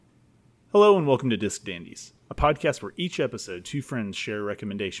Hello and welcome to Disc Dandies, a podcast where each episode two friends share a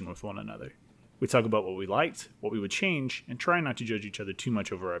recommendation with one another. We talk about what we liked, what we would change, and try not to judge each other too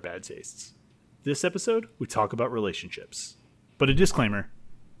much over our bad tastes. This episode, we talk about relationships. But a disclaimer,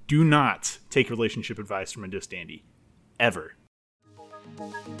 do not take relationship advice from a Disc Dandy. Ever.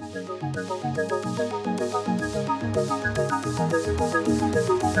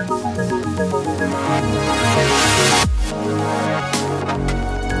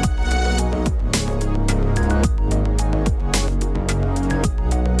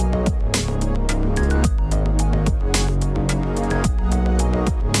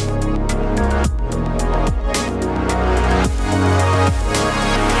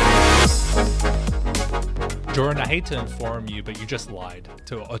 Jordan, I hate to inform you, but you just lied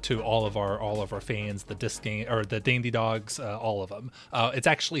to all of our fans, the Disc or the Dandy Dogs, all of them. It's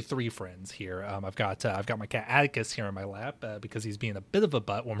actually three friends here. I've got my cat Atticus here in my lap because he's being a bit of a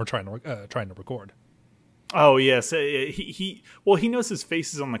butt when we're trying to record. Oh yes, he knows his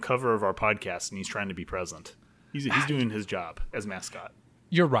face is on the cover of our podcast and he's trying to be present. He's doing his job as mascot.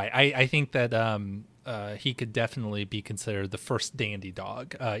 You're right. I think that he could definitely be considered the first Dandy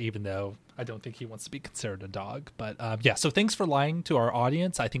Dog, even though I don't think he wants to be considered a dog. But yeah, so thanks for lying to our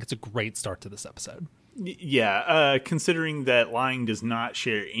audience. I think it's a great start to this episode. Yeah, considering that lying does not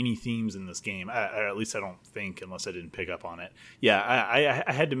share any themes in this game, at least I don't think, unless I didn't pick up on it. Yeah,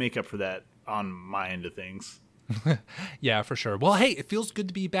 I had to make up for that on my end of things. Yeah, for sure. Well, hey, it feels good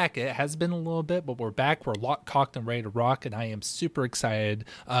to be back. It has been a little bit, but we're back. We're locked, cocked, and ready to rock, and I am super excited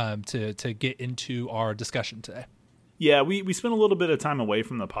to get into our discussion today. Yeah, we spent a little bit of time away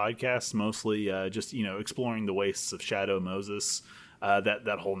from the podcast, mostly just exploring the wastes of Shadow Moses,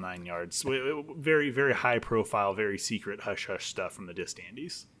 that whole 9 yards. Very, very high profile, very secret hush hush stuff from the Disc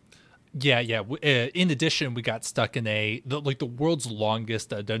Dandies. Yeah. In addition, we got stuck in the world's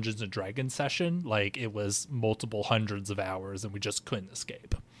longest Dungeons and Dragons session. Like, it was multiple hundreds of hours, and we just couldn't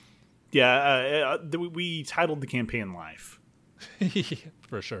escape. Yeah, we titled the campaign Life.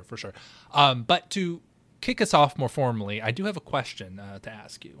 For sure. But to kick us off more formally, I do have a question to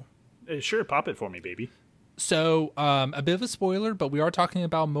ask you. Sure, pop it for me, baby. So, a bit of a spoiler, but we are talking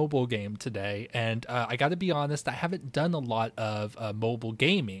about mobile game today, and I got to be honest, I haven't done a lot of mobile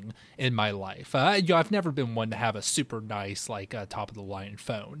gaming in my life. I've never been one to have a super nice, top-of-the-line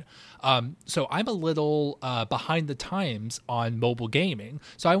phone. So I'm a little behind the times on mobile gaming.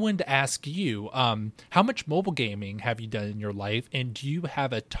 So I wanted to ask you, how much mobile gaming have you done in your life, and do you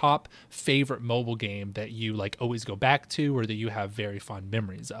have a top favorite mobile game that you always go back to, or that you have very fond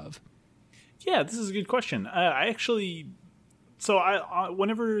memories of? Yeah, this is a good question. Whenever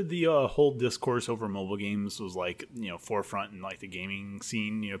the whole discourse over mobile games was forefront in the gaming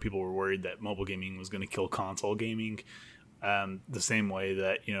scene, people were worried that mobile gaming was going to kill console gaming, the same way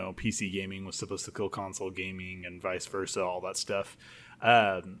that PC gaming was supposed to kill console gaming and vice versa, all that stuff.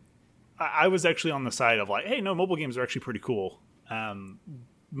 I was actually on the side of hey, no, mobile games are actually pretty cool.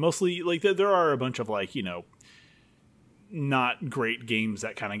 Mostly, there are a bunch of not great games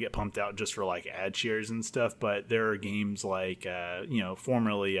that kind of get pumped out just for ad shares and stuff, but there are games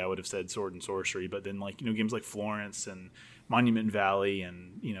formerly I would have said Sword and Sorcery, but then games like Florence and Monument Valley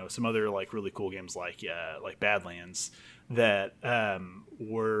and some other really cool games like Badlands that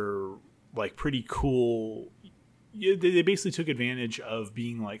were pretty cool. They basically took advantage of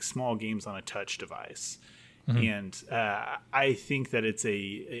being small games on a touch device. Mm-hmm. And I think that it's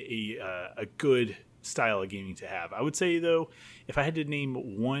a good style of gaming to have. I would say, though, if I had to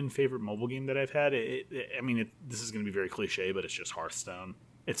name one favorite mobile game that I've had, this is going to be very cliche, but it's just Hearthstone.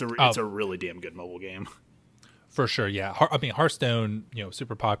 It's a really damn good mobile game. For sure, yeah. Hearthstone,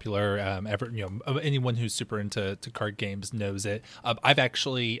 super popular. Anyone who's super into card games knows it. I've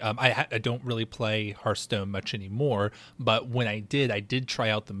actually, I don't really play Hearthstone much anymore, but when I did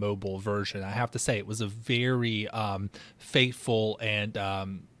try out the mobile version. I have to say, it was a very faithful and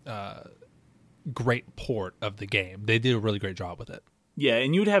great port of the game. They did a really great job with it. Yeah,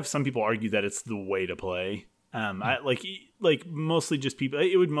 and you would have some people argue that it's the way to play. Mostly just people.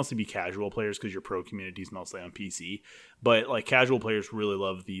 It would mostly be casual players because your pro community is mostly on PC. But casual players really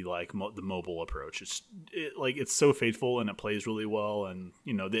love the the mobile approach. It's so faithful and it plays really well, and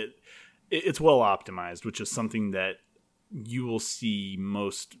it's well optimized, which is something that you will see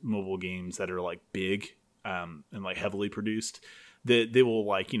most mobile games that are big and heavily produced. They will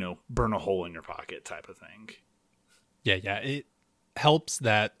burn a hole in your pocket type of thing. Yeah. It helps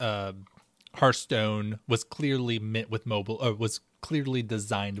that Hearthstone was clearly meant with mobile, or was clearly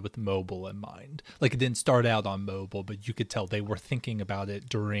designed with mobile in mind. It didn't start out on mobile, but you could tell they were thinking about it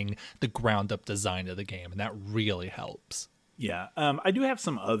during the ground up design of the game, and that really helps. Yeah, I do have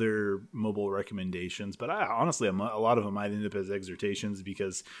some other mobile recommendations, but I honestly, a lot of them might end up as exhortations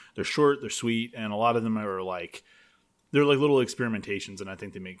because they're short, they're sweet, and a lot of them are like they're like little experimentations, and I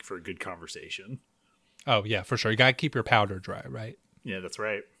think they make for a good conversation. Oh yeah, for sure. You gotta keep your powder dry, right? Yeah, that's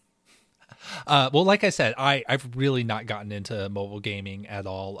right. Well, like I said, I've really not gotten into mobile gaming at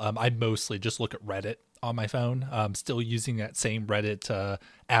all. I mostly just look at Reddit on my phone. I'm still using that same Reddit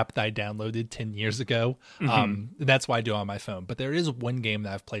app that I downloaded 10 years ago. And that's why I do it on my phone. But there is one game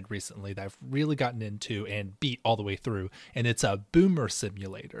that I've played recently that I've really gotten into and beat all the way through, and it's a Boomer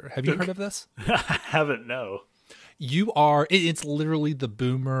Simulator. Have you heard of this? I haven't, no. It's literally the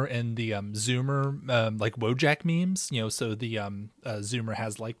Boomer and the Zoomer like Wojak memes, so the Zoomer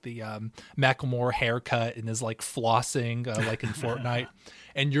has like the Macklemore haircut and is like flossing like in Fortnite,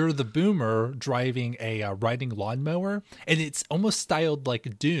 and you're the Boomer driving a riding lawnmower, and it's almost styled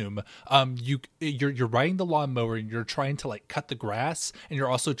like Doom. You're riding the lawnmower and you're trying to like cut the grass, and you're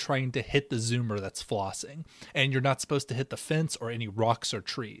also trying to hit the Zoomer that's flossing, and you're not supposed to hit the fence or any rocks or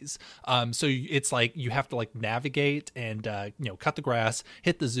trees. So it's like you have to like navigate and cut the grass,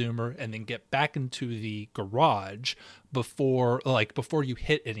 hit the Zoomer, and then get back into the garage before you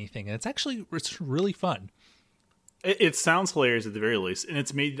hit anything. And it's really fun. It sounds hilarious at the very least, and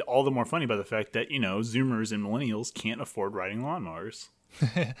it's made all the more funny by the fact that Zoomers and millennials can't afford riding lawnmowers.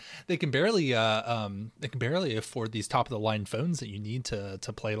 They can barely afford these top of the line phones that you need to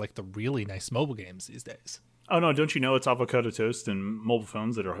play like the really nice mobile games these days. Oh no, don't you know it's avocado toast and mobile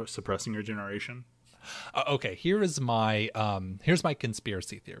phones that are suppressing your generation? Okay, here's my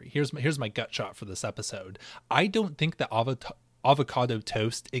conspiracy theory. Here's my gut shot for this episode. I don't think that avocado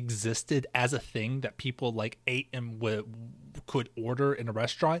toast existed as a thing that people like ate and could order in a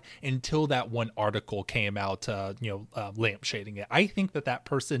restaurant until that one article came out, lampshading it. I think that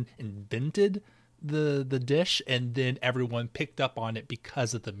person invented the dish, and then everyone picked up on it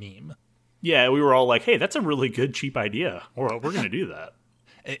because of the meme. Yeah, we were all like, "Hey, that's a really good cheap idea. We're going to do that."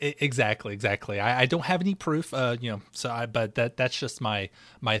 Exactly. I don't have any proof, but that's just my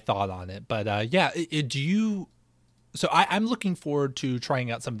thought on it. But So I'm looking forward to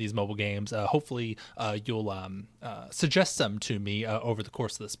trying out some of these mobile games. Hopefully, you'll suggest some to me over the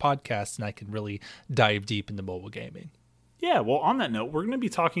course of this podcast, and I can really dive deep into mobile gaming. Yeah, well, on that note, we're going to be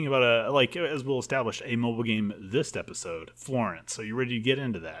talking about as we'll establish, a mobile game this episode, Florence. So you ready to get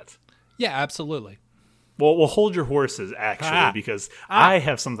into that? Yeah, absolutely. Well, we'll hold your horses, actually, because I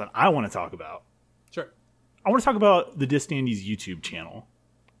have something I want to talk about. Sure. I want to talk about the Disc Dandies YouTube channel.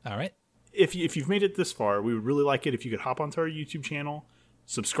 All right. If you've made it this far, we would really like it if you could hop onto our YouTube channel,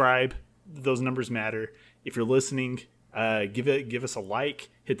 subscribe. Those numbers matter. If you're listening, give us a like,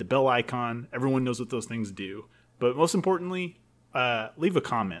 hit the bell icon. Everyone knows what those things do. But most importantly, leave a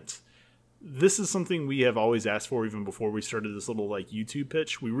comment. This is something we have always asked for even before we started this little YouTube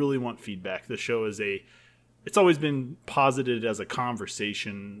pitch. We really want feedback. The show is it's always been posited as a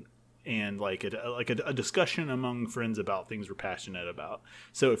conversation and like a discussion among friends about things we're passionate about.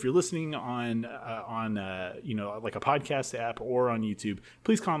 So if you're listening on like a podcast app or on YouTube,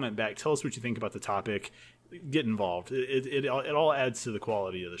 please comment back. Tell us what you think about the topic. Get involved. It all adds to the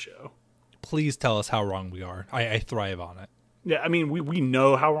quality of the show. Please tell us how wrong we are. I thrive on it. Yeah, I mean, we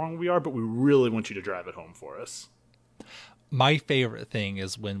know how wrong we are, but we really want you to drive it home for us. My favorite thing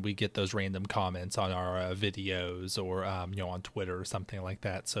is when we get those random comments on our videos or on Twitter or something like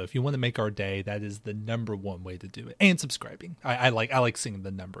that. So if you want to make our day, that is the number one way to do it. And subscribing. I like seeing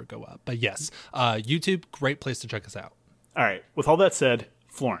the number go up. But yes, YouTube, great place to check us out. All right. With all that said,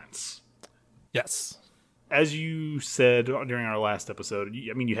 Florence. Yes. As you said during our last episode,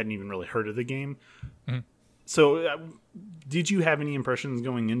 you hadn't even really heard of the game. Mm-hmm. So did you have any impressions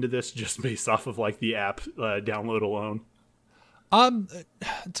going into this just based off of the app download alone?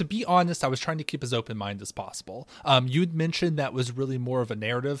 To be honest, I was trying to keep as open mind as possible. You'd mentioned that was really more of a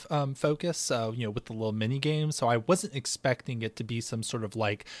narrative focus, with the little mini games. So I wasn't expecting it to be some sort of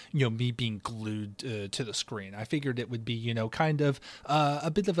me being glued to the screen. I figured it would be, kind of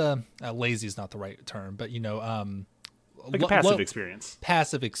a bit of a lazy is not the right term, but like a passive experience.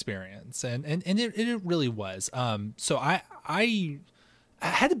 Passive experience, and it really was. So I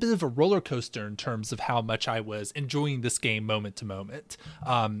had a bit of a roller coaster in terms of how much I was enjoying this game moment to moment.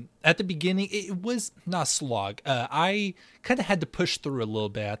 At the beginning, it was not a slog. I kind of had to push through a little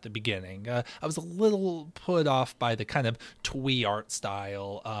bit at the beginning. I was a little put off by the kind of twee art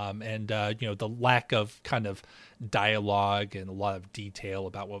style and the lack of kind of dialogue and a lot of detail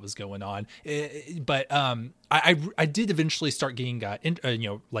about what was going on. But I did eventually start getting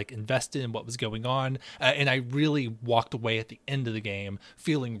invested in what was going on, and I really walked away at the end of the game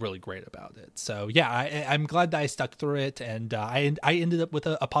feeling really great about it. So yeah, I'm glad that I stuck through it, and I ended up with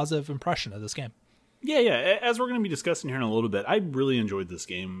a positive impression of this game. Yeah. As we're going to be discussing here in a little bit, I really enjoyed this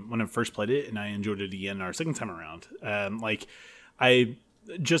game when I first played it, and I enjoyed it again our second time around. I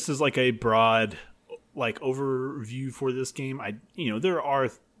just as like a broad like overview for this game, there are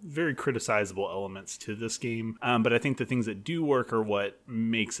very criticizable elements to this game, but I think the things that do work are what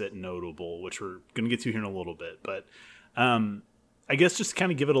makes it notable, which we're going to get to here in a little bit. But I guess just to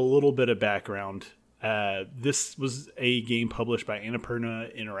kind of give it a little bit of background. This was a game published by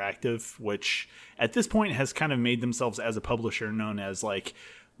Annapurna Interactive, which at this point has kind of made themselves as a publisher known as like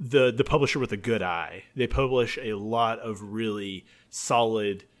the publisher with a good eye. They publish a lot of really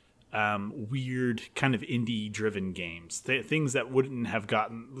solid, weird kind of indie driven games, things that wouldn't have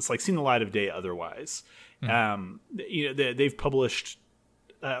seen the light of day otherwise. They've published,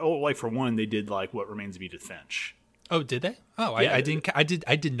 like for one, they did like What Remains of Edith Finch. Oh, did they? Oh, yeah.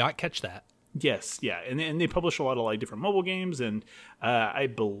 I did not catch that. Yes, yeah, and they publish a lot of like different mobile games, and I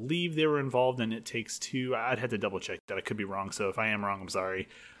believe they were involved in It Takes Two. I'd have to double check that. I could be wrong, so if I am wrong, I'm sorry.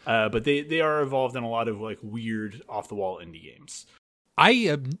 But they are involved in a lot of like weird off the wall indie games. I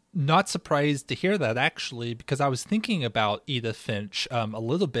am not surprised to hear that, actually, because I was thinking about Edith Finch a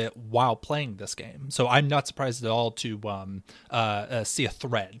little bit while playing this game. So I'm not surprised at all to see a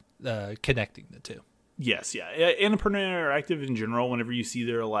thread connecting the two. Yes, yeah. Annapurna Interactive in general, whenever you see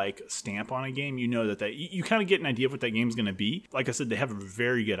their like stamp on a game, you know that you kind of get an idea of what that game's going to be. Like I said, they have a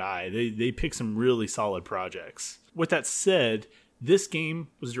very good eye. They pick some really solid projects. With that said, this game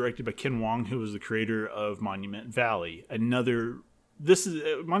was directed by Ken Wong, who was the creator of Monument Valley. Monument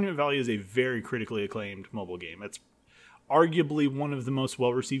Valley is a very critically acclaimed mobile game. It's arguably one of the most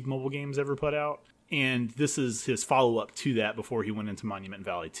well-received mobile games ever put out, and this is his follow-up to that before he went into Monument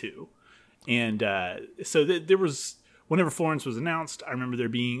Valley 2. And there was, whenever Florence was announced, I remember there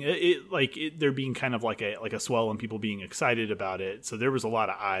being there being kind of like a swell and people being excited about it. So there was a lot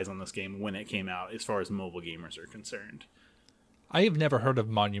of eyes on this game when it came out, as far as mobile gamers are concerned. I have never heard of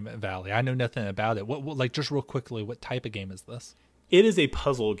Monument Valley. I know nothing about it. What like just real quickly, what type of game is this? It is a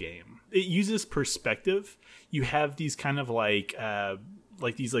puzzle game. It uses perspective. You have these kind of like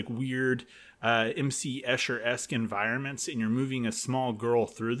these like weird MC Escher-esque environments, and you're moving a small girl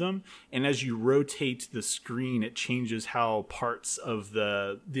through them, and as you rotate the screen, it changes how parts of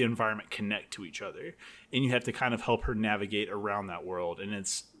the environment connect to each other, and you have to kind of help her navigate around that world. And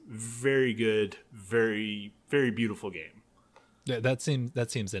it's very good, very, very beautiful game. Yeah, that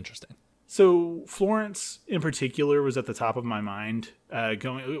seems interesting. So Florence in particular was at the top of my mind,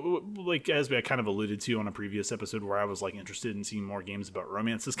 going like as I kind of alluded to on a previous episode where I was like interested in seeing more games about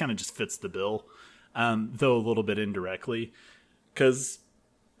romance. This kind of just fits the bill, though a little bit indirectly, because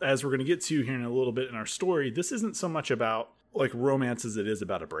as we're going to get to here in a little bit in our story, this isn't so much about like romance as it is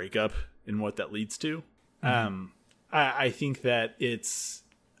about a breakup and what that leads to. Mm-hmm. I think that it's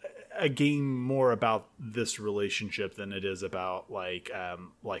a game more about this relationship than it is about like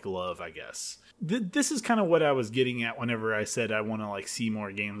love, I guess. This is kind of what I was getting at whenever I said I want to like see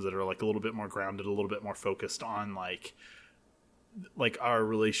more games that are like a little bit more grounded, a little bit more focused on like our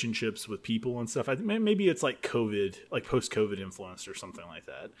relationships with people and stuff. Maybe it's like COVID, like post-COVID influenced or something like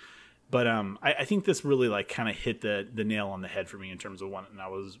that. But I think this really like kind of hit the nail on the head for me in terms of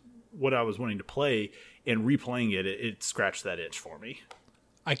what I was wanting to play, and replaying it scratched that itch for me.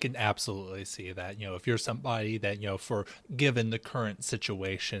 I can absolutely see that. If you're somebody that, for given the current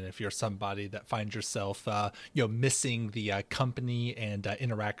situation, if you're somebody that finds yourself, missing the company and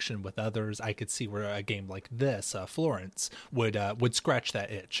interaction with others, I could see where a game like this, Florence, would scratch that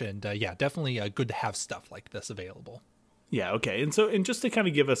itch. And definitely good to have stuff like this available. Yeah. Okay. And just to kind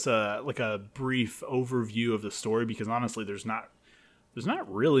of give us a brief overview of the story, because honestly, there's not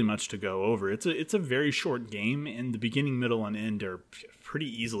really much to go over. It's a very short game, and the beginning, middle, and end are pretty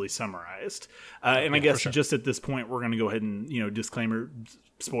easily summarized. And I guess just at this point, we're going to go ahead and, disclaimer,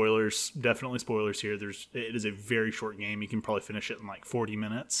 spoilers, definitely spoilers here. It is a very short game. You can probably finish it in like 40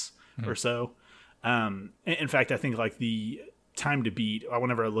 minutes or so. In fact, I think like the time to beat,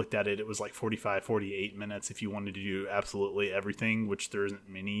 whenever I looked at it, it was like 45, 48 minutes if you wanted to do absolutely everything, which there isn't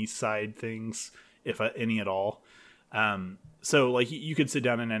many side things, if any at all. So like you could sit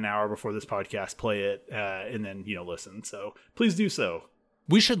down in an hour before this podcast, play it, and then, listen. So please do so.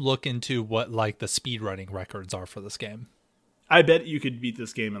 We should look into what like the speedrunning records are for this game. I bet you could beat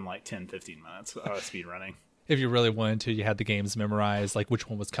this game in like 10, 15 minutes speedrunning. If you really wanted to, you had the games memorized, like which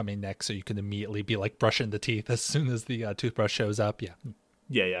one was coming next, so you could immediately be like brushing the teeth as soon as the toothbrush shows up.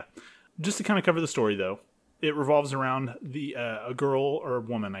 Yeah. Just to kind of cover the story, though, it revolves around a girl or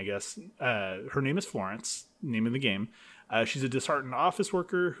woman, I guess. Her name is Florence, name of the game. She's a disheartened office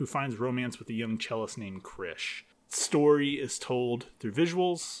worker who finds romance with a young cellist named Krish. Story is told through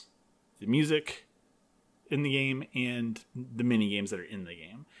visuals, the music in the game, and the mini games that are in the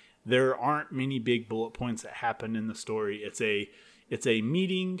game. There aren't many big bullet points that happen in the story. It's a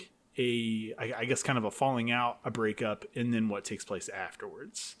meeting, I guess kind of a falling out, a breakup, and then what takes place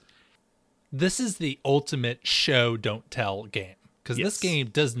afterwards. This is the ultimate show don't tell game, because Yes. this game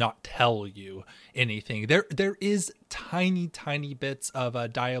does not tell you anything. There is tiny bits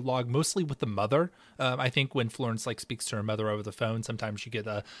of dialogue, mostly with the mother. I think when Florence speaks to her mother over the phone, sometimes you get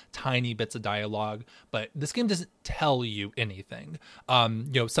tiny bits of dialogue, but this game doesn't tell you anything.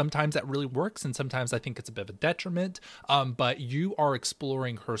 Sometimes that really works, and sometimes I think it's a bit of a detriment. But you are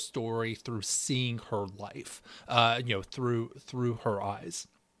exploring her story through seeing her life, through her eyes.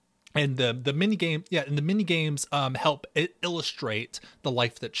 And the mini game, and the mini games help illustrate the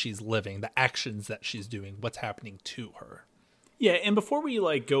life that she's living, the actions that she's doing, what's happening to her. Yeah, and before we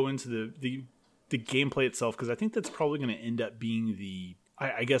go into the gameplay itself, because I think that's probably going to end up being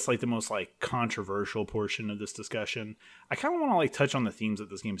I guess the most controversial portion of this discussion. I kind of want to touch on the themes that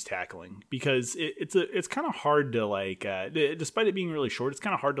this game's tackling, because it's kind of hard to despite it being really short, it's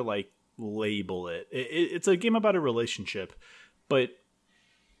kind of hard to label it. It's a game about a relationship, but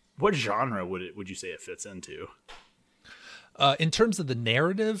what genre would you say it fits into? In terms of the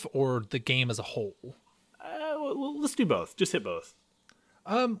narrative or the game as a whole? Well, let's do both. Just hit both.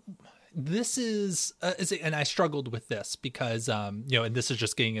 This is and I struggled with this because and this is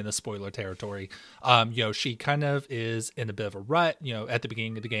just getting into spoiler territory. She kind of is in a bit of a rut. At the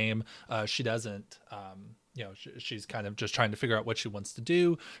beginning of the game, she doesn't. She's kind of just trying to figure out what she wants to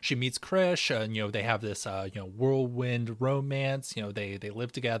do. She meets Krish, and they have this whirlwind romance. They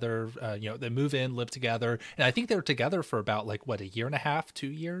live together. They move in, live together, and I think they're together for about a year and a half, 2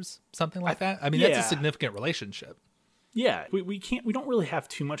 years, something like that. I mean, that's a significant relationship. Yeah, we don't really have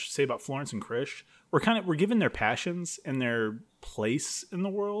too much to say about Florence and Krish. We're given their passions and their place in the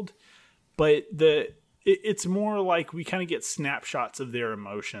world, but it's more we kind of get snapshots of their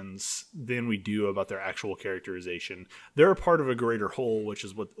emotions than we do about their actual characterization. They're a part of a greater whole, which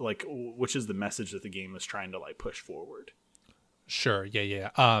is which is the message that the game is trying to push forward. Sure. Yeah.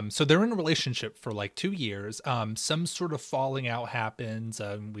 So they're in a relationship for 2 years. Some sort of falling out happens.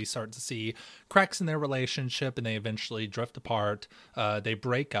 We start to see cracks in their relationship, and they eventually drift apart. They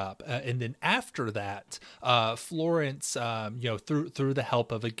break up. And then after that, Florence, through the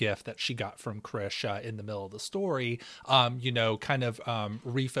help of a gift that she got from Krish in the middle of the story,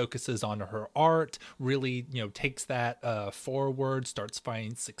 refocuses on her art, really, takes that forward, starts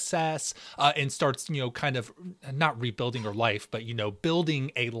finding success, and starts, not rebuilding her life, but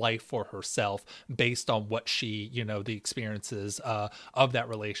building a life for herself based on what she, the experiences of that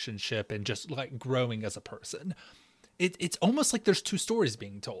relationship, and just growing as a person. It's almost like there's two stories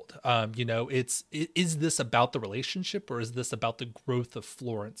being told. Is this about the relationship, or is this about the growth of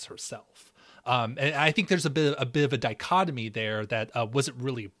Florence herself? And I think there's a bit of a dichotomy there that wasn't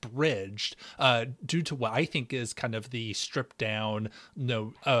really bridged due to what I think is kind of the stripped down,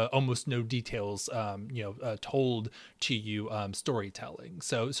 almost no details, told to you storytelling.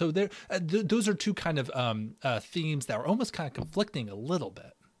 So there, those are two kind of themes that are almost kind of conflicting a little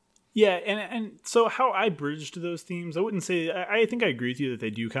bit. Yeah, and so how I bridged those themes, I wouldn't say, I think I agree with you that they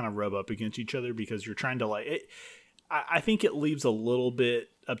do kind of rub up against each other, because you're trying to I think it leaves a little bit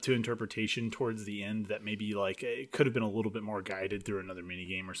up to interpretation towards the end, that maybe it could have been a little bit more guided through another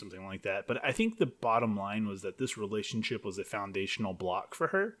minigame or something like that. But I think the bottom line was that this relationship was a foundational block for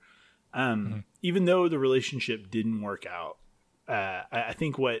her. Even though the relationship didn't work out, I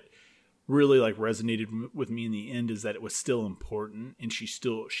think what really resonated with me in the end is that it was still important, and she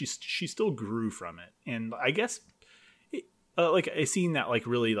still grew from it. And I guess a scene that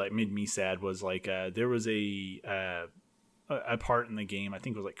really made me sad was there was a part in the game, I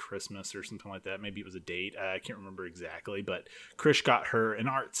think it was Christmas or something like that, maybe it was a date, I can't remember exactly, but Krish got her an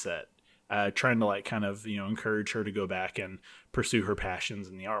art set, trying to kind of encourage her to go back and pursue her passions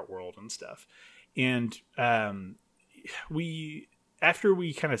in the art world and stuff. And after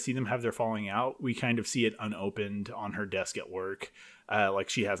we kind of see them have their falling out, we kind of see it unopened on her desk at work.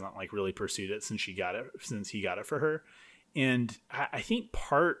 She hasn't really pursued it since he got it for her. And I think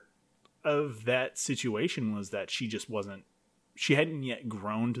part of that situation was that she hadn't yet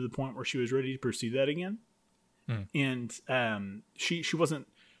grown to the point where she was ready to pursue that again. And she wasn't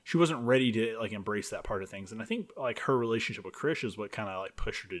ready to embrace that part of things. And I think her relationship with Krish is what kind of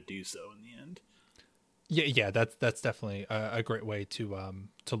pushed her to do so in the end. Yeah, that's definitely a great way to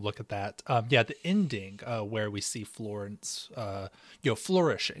look at that. Yeah, the ending where we see Florence,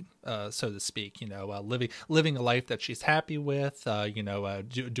 flourishing, so to speak. Living a life that she's happy with.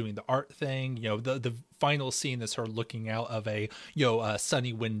 Doing the art thing. The final scene is her looking out of a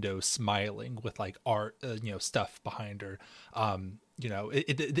sunny window, smiling with like art, stuff behind her.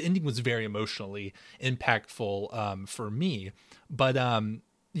 The ending was very emotionally impactful for me, but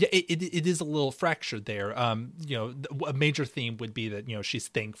yeah, it is a little fractured there. A major theme would be that she's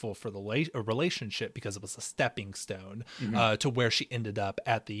thankful for the relationship because it was a stepping stone to where she ended up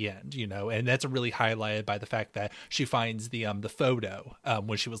at the end. And that's really highlighted by the fact that she finds the photo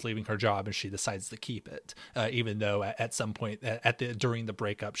when she was leaving her job, and she decides to keep it, even though at some point during the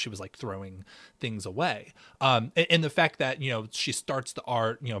breakup she was like throwing things away. And the fact that she starts the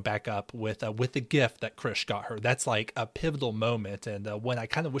art back up with the gift that Krish got her. That's like a pivotal moment, and when I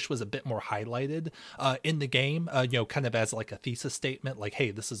kind of wish was a bit more highlighted in the game, kind of as like a thesis statement, like, hey,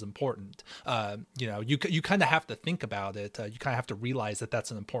 this is important. You kind of have to think about it. You kind of have to realize that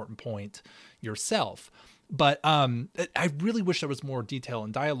that's an important point yourself. But I really wish there was more detail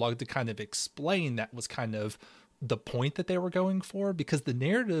and dialogue to kind of explain that was kind of the point that they were going for, because the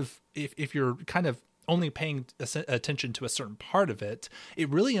narrative, if you're kind of only paying attention to a certain part of it, it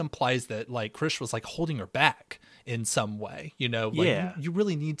really implies that like Krish was like holding her back in some way. You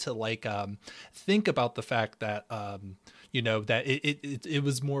really need to like think about the fact that that it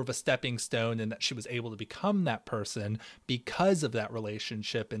was more of a stepping stone, and that she was able to become that person because of that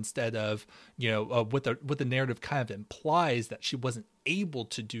relationship, instead of what the narrative kind of implies, that she wasn't able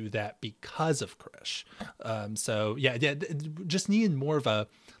to do that because of Krish. Just needed more of a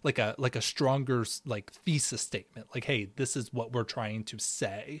stronger like thesis statement, like, hey, this is what we're trying to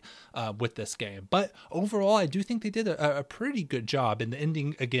say with this game. But overall, I do think they did a pretty good job, and the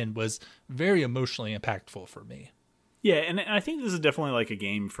ending again was very emotionally impactful for me. Yeah, and I think this is definitely like a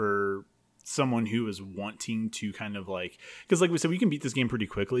game for someone who is wanting to kind of like, because like we said, we can beat this game pretty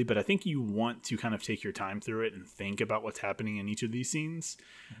quickly, but I think you want to kind of take your time through it and think about what's happening in each of these scenes,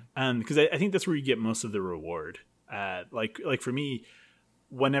 because I think that's where you get most of the reward. Like for me,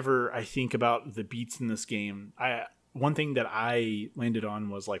 whenever I think about the beats in this game, one thing that I landed on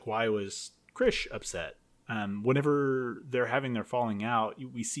was like, why was Krish upset? Whenever they're having their falling out,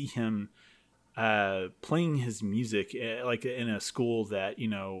 we see him playing his music like in a school that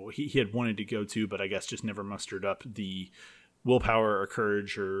he had wanted to go to, but I guess just never mustered up the willpower or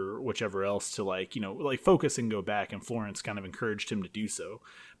courage or whichever else to like focus and go back, and Florence kind of encouraged him to do so.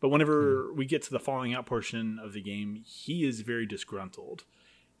 But whenever we get to the falling out portion of the game, he is very disgruntled,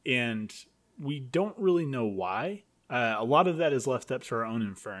 and we don't really know why. A lot of that is left up to our own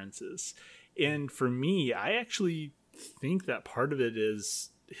inferences, and for me, I actually think that part of it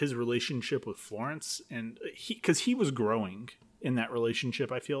is his relationship with Florence, and because he was growing in that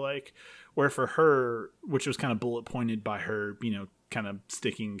relationship, I feel like, where for her, which was kind of bullet pointed by her, kind of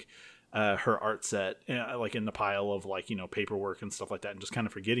sticking her art set like in the pile of like, paperwork and stuff like that, and just kind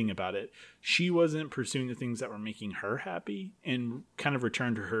of forgetting about it. She wasn't pursuing the things that were making her happy, and kind of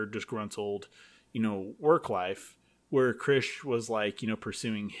returned to her disgruntled, work life, where Krish was like,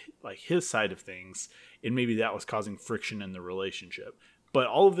 pursuing like his side of things, and maybe that was causing friction in the relationship. But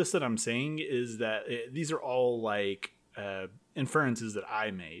all of this that I'm saying is that these are all like inferences that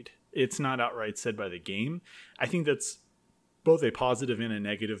I made. It's not outright said by the game. I think that's both a positive and a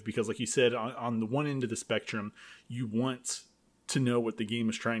negative, because like you said, on the one end of the spectrum, you want to know what the game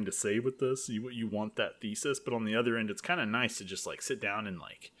is trying to say with this. You want that thesis. But on the other end, it's kind of nice to just like sit down and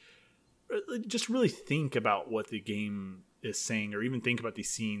like just really think about what the game is saying, or even think about these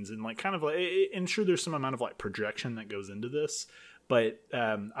scenes, and like kind of like, and sure, there's some amount of like projection that goes into this. But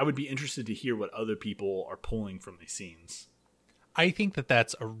I would be interested to hear what other people are pulling from these scenes. I think that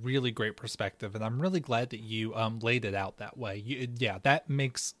that's a really great perspective, and I'm really glad that you laid it out that way. That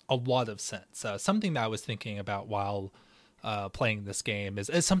makes a lot of sense. Something that I was thinking about while playing this game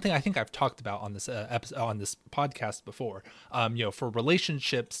is something I think I've talked about on this on this podcast before. For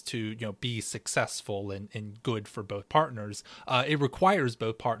relationships to be successful and good for both partners, it requires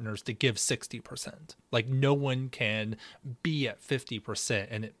both partners to give 60%. Like no one can be at 50%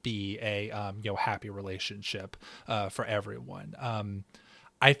 and it be a happy relationship for everyone.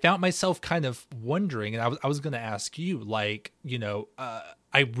 I found myself kind of wondering, and I was going to ask you, like,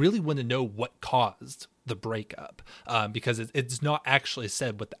 I really want to know what caused the breakup, because it's not actually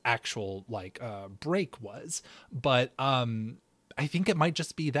said what the actual break was, but I think it might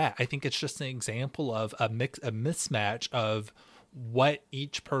just be that. I think it's just an example of a mismatch of what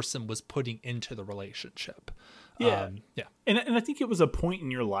each person was putting into the relationship. Yeah. Yeah. And I think it was a point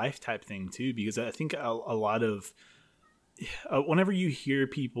in your life type thing too, because I think a lot of whenever you hear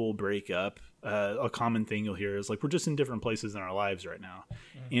people break up, a common thing you'll hear is like, we're just in different places in our lives right now.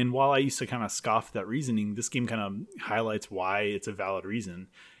 Mm-hmm. And while I used to kind of scoff at that reasoning, this game kind of highlights why it's a valid reason.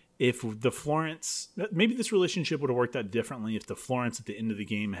 If the Florence, maybe this relationship would have worked out differently if the Florence at the end of the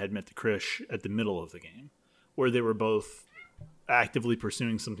game had met the Krish at the middle of the game, where they were both actively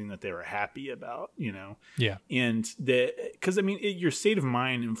pursuing something that they were happy about, you know? Yeah. And because I mean, your state of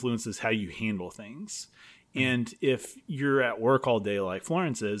mind influences how you handle things. And if you're at work all day like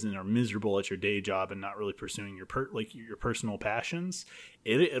Florence is and are miserable at your day job and not really pursuing your your personal passions,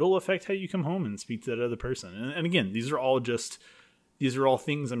 it'll affect how you come home and speak to that other person. And again, these are all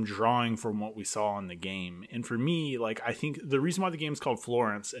things I'm drawing from what we saw in the game. And for me, like, I think the reason why the game's called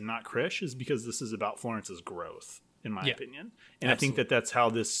Florence and not Krish is because this is about Florence's growth, in my opinion. And absolutely. I think that's how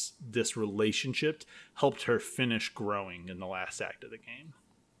this relationship helped her finish growing in the last act of the game.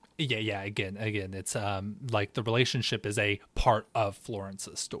 Yeah. Again, it's like the relationship is a part of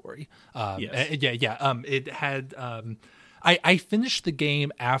Florence's story. Yes. It had. I finished the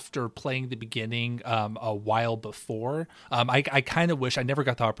game after playing the beginning a while before. I kind of wish I never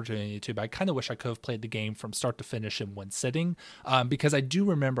got the opportunity to, but I kind of wish I could have played the game from start to finish in one sitting, because I do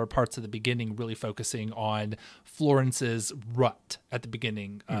remember parts of the beginning really focusing on Florence's rut at the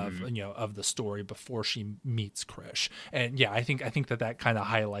beginning of of the story before she meets Krish. And yeah, I think that kind of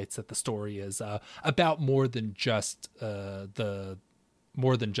highlights that the story is about more than just the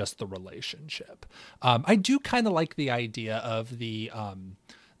relationship. I do kind of like the idea of the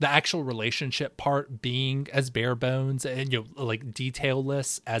actual relationship part being as bare bones and like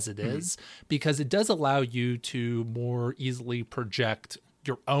detailless as it is, because it does allow you to more easily project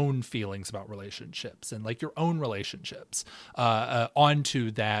your own feelings about relationships and like your own relationships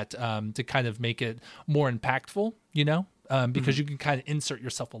onto that to kind of make it more impactful, because you can kind of insert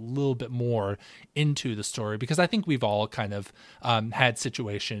yourself a little bit more into the story, because I think we've all kind of had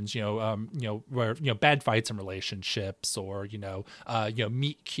situations, where, bad fights in relationships, or,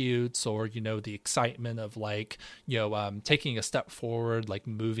 meet cutes, or, the excitement of like, taking a step forward, like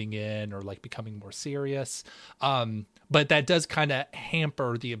moving in or like becoming more serious. But that does kind of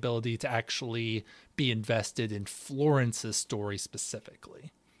hamper the ability to actually be invested in Florence's story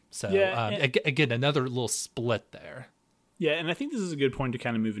specifically. So again, another little split there. Yeah, and I think this is a good point to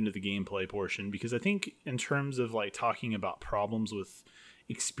kind of move into the gameplay portion, because I think in terms of like talking about problems with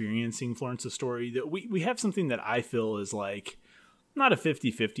experiencing Florence's story, that we have something that I feel is like not a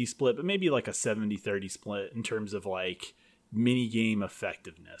 50-50 split, but maybe like a 70-30 split in terms of like mini game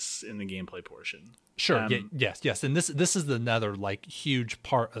effectiveness in the gameplay portion. Sure. Yes. And this is another like huge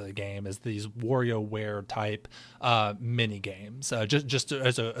part of the game is these WarioWare type mini games. Just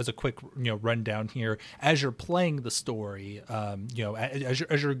as a quick rundown here, as you're playing the story,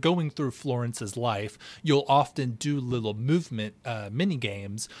 as you're going through Florence's life, you'll often do little movement mini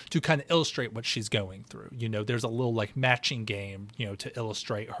games to kind of illustrate what she's going through. There's a little like matching game, to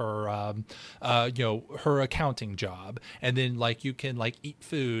illustrate her her accounting job, and then like you can like eat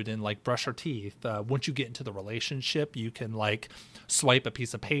food and like brush her teeth. Once you get into the relationship, you can like swipe a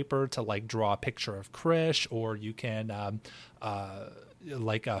piece of paper to like draw a picture of Krish, or you can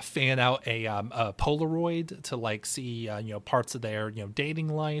fan out a Polaroid to like see parts of their dating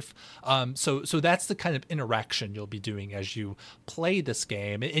life. So that's the kind of interaction you'll be doing as you play this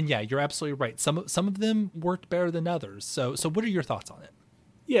game. And yeah, you're absolutely right. Some of them worked better than others. So what are your thoughts on it?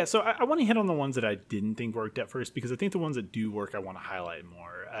 Yeah, so I want to hit on the ones that I didn't think worked at first, because I think the ones that do work I want to highlight more.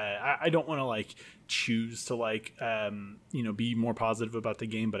 I don't want to like choose to like be more positive about the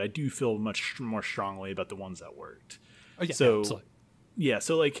game, but I do feel much more strongly about the ones that worked. Oh yeah, so absolutely. Yeah,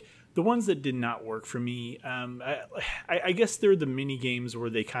 so like the ones that did not work for me, I guess they're the mini games where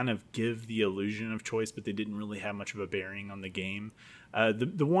they kind of give the illusion of choice, but they didn't really have much of a bearing on the game.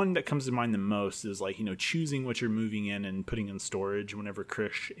 The one that comes to mind the most is like, choosing what you're moving in and putting in storage whenever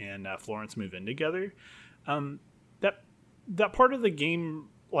Krish and Florence move in together. That part of the game,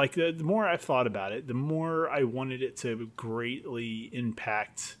 like the more I've thought about it, the more I wanted it to greatly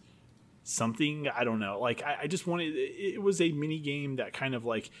impact something. I don't know. Like I just wanted, it was a mini game that kind of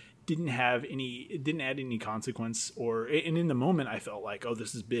like didn't add any consequence, and in the moment I felt like, oh,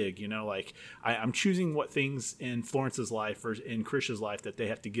 this is big, like I'm choosing what things in Florence's life or in Krish's life that they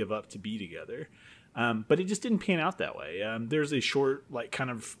have to give up to be together. But it just didn't pan out that way. There's a short, like kind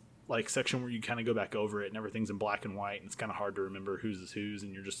of like section where you kind of go back over it and everything's in black and white, and it's kind of hard to remember whose is whose,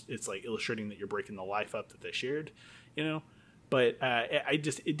 and it's like illustrating that you're breaking the life up that they shared, But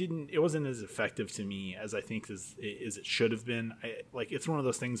it wasn't as effective to me as I think as it should have been. It's one of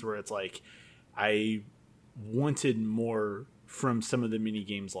those things where it's like, I wanted more from some of the mini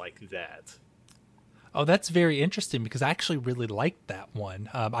games like that. Oh, that's very interesting because I actually really liked that one.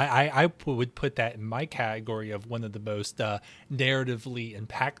 I would put that in my category of one of the most narratively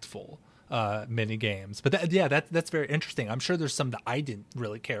impactful mini games. But that's very interesting. I'm sure there's some that I didn't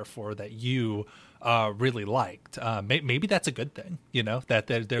really care for that you really liked. Maybe that's a good thing, that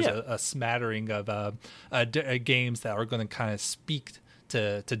there's a smattering of games that are going to kind of speak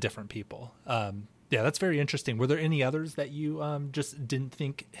to different people. That's very interesting. Were there any others that you just didn't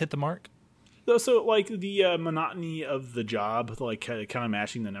think hit the mark? So, like, the monotony of the job, like, kind of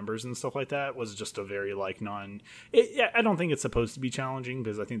mashing the numbers and stuff like that was just a very, like, I don't think it's supposed to be challenging,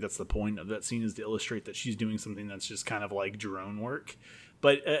 because I think that's the point of that scene, is to illustrate that she's doing something that's just kind of, like, drone work.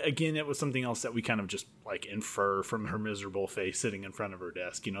 But, again, it was something else that we kind of just, like, infer from her miserable face sitting in front of her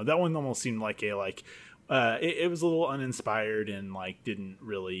desk. That one almost seemed like it was a little uninspired and, like, didn't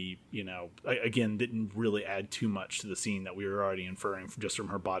really add too much to the scene that we were already inferring just from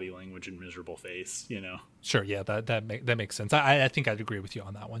her body language and miserable face. Sure, yeah, that makes sense. I think I'd agree with you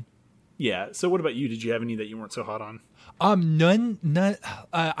on that one. Yeah. So what about you? Did you have any that you weren't so hot on? None.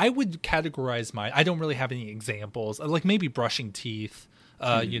 I would categorize mine. I don't really have any examples. Like maybe brushing teeth.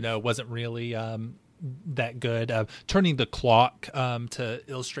 Wasn't really that good. Turning the clock to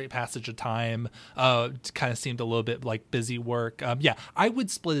illustrate passage of time kind of seemed a little bit like busy work. I would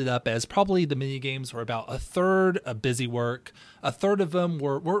split it up as probably the mini games were about a third of busy work, a third of them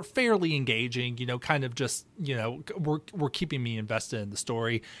were fairly engaging, kind of just were keeping me invested in the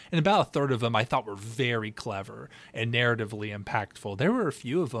story, and about a third of them I thought were very clever and narratively impactful. There were a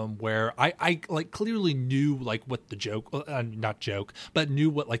few of them where I like clearly knew like what the joke, not joke, but knew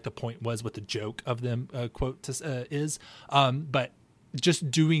what like the point was, what the joke of them quote is, but just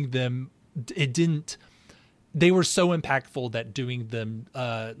doing them, they were so impactful that doing them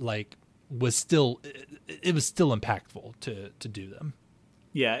was still impactful to do them.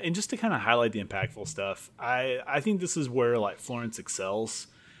 Yeah, and just to kind of highlight the impactful stuff, I think this is where like Florence excels.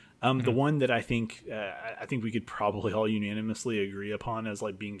 The one that I think we could probably all unanimously agree upon as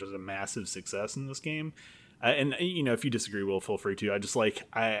like being just a massive success in this game. And if you disagree, Will, feel free to. I just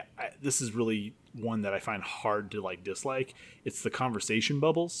this is really one that I find hard to like dislike. It's the conversation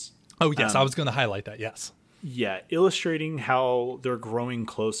bubbles. Oh yes, I was going to highlight that. Yes. Yeah, illustrating how they're growing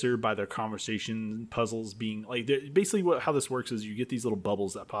closer by their conversation puzzles being like basically how this works is you get these little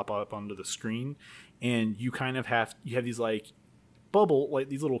bubbles that pop up onto the screen, and you kind of have these like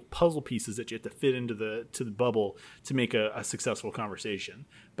these little puzzle pieces that you have to fit into the bubble to make a successful conversation.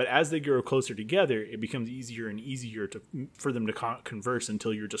 But as they grow closer together, it becomes easier and easier for them to converse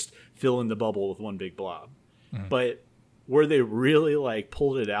until you're just filling the bubble with one big blob. Mm-hmm. But where they really like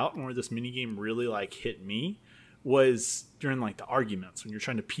pulled it out and where this minigame really like hit me was during like the arguments when you're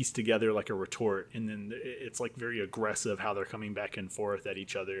trying to piece together like a retort, and then it's like very aggressive how they're coming back and forth at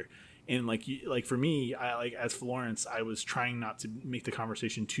each other. And like for me, I like as Florence, I was trying not to make the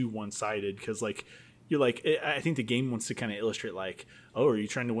conversation too one-sided, because like you're like, I think the game wants to kind of illustrate like, oh, are you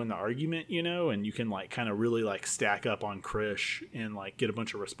trying to win the argument, and you can like kind of really like stack up on Krish and like get a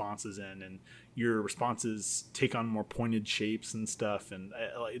bunch of responses in, and your responses take on more pointed shapes and stuff, and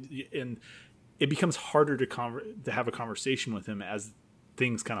it becomes harder to have a conversation with him as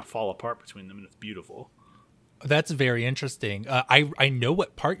things kind of fall apart between them, and it's beautiful. That's very interesting. I know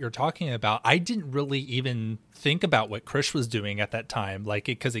what part you're talking about. I didn't really even think about what Krish was doing at that time, like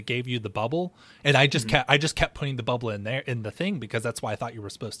because it gave you the bubble, and I just kept putting the bubble in there in the thing because that's what I thought you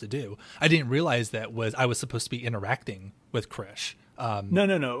were supposed to do. I didn't realize I was supposed to be interacting with Krish.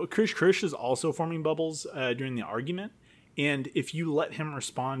 No. Krish is also forming bubbles during the argument, and if you let him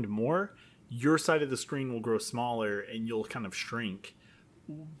respond more, your side of the screen will grow smaller and you'll kind of shrink.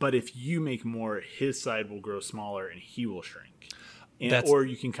 But if you make more, his side will grow smaller and he will shrink. Or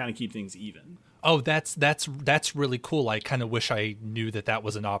you can kind of keep things even. Oh, that's really cool. I kind of wish I knew that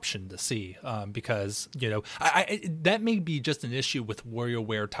was an option to see, because I that may be just an issue with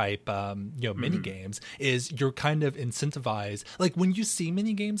WarioWare type mini games, is you're kind of incentivized. Like when you see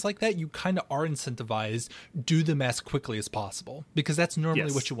mini games like that, you kind of are incentivized, do them as quickly as possible, because that's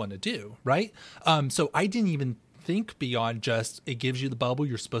normally what you want to do, right? So I didn't even think beyond just it gives you the bubble,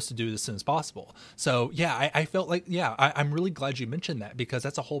 you're supposed to do it as soon as possible. So yeah, I felt like I'm really glad you mentioned that, because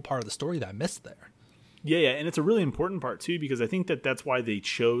that's a whole part of the story that I missed there. Yeah, and it's a really important part too, because I think that's why they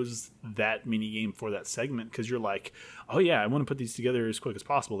chose that mini game for that segment, because you're like, oh yeah, I want to put these together as quick as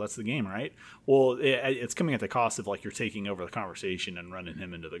possible. That's the game, right? Well, it's coming at the cost of like you're taking over the conversation and running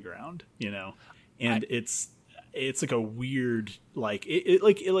him into the ground, and it's like a weird, like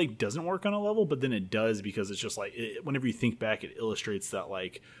it doesn't work on a level, but then it does, because it's just like whenever you think back, it illustrates that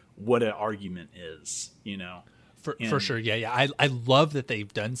like what an argument is, you know. For sure. Yeah. I love that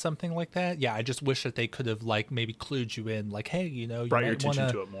they've done something like that. Yeah. I just wish that they could have like maybe clued you in, like, hey, you know, you brought your attention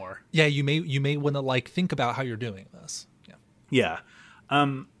to it more. Yeah. You may want to like think about how you're doing this. Yeah.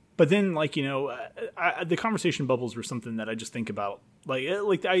 But then, like, you know, the conversation bubbles were something that I just think about.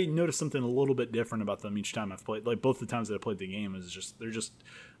 Like I noticed something a little bit different about them each time I've played. Like both the times that I played the game is just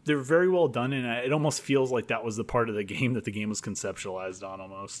they're very well done, and it almost feels like that was the part of the game that the game was conceptualized on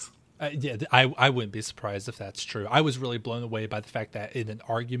almost. Yeah, I wouldn't be surprised if that's true. I was really blown away by the fact that in an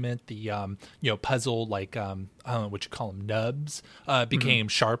argument, the puzzle, like I don't know what you call them, nubs, became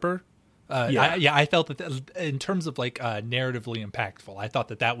sharper. I felt that in terms of like narratively impactful, I thought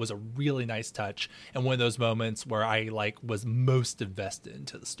that was a really nice touch, and one of those moments where I like was most invested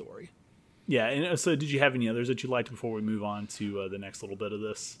into the story. Yeah, and so did you have any others that you liked before we move on to the next little bit of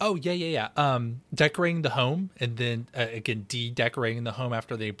this? Oh, yeah. Decorating the home, and then again, decorating the home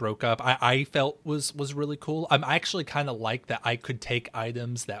after they broke up, I felt was really cool. I actually kind of like that I could take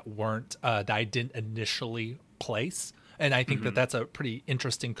items that weren't that I didn't initially place. And I think that that's a pretty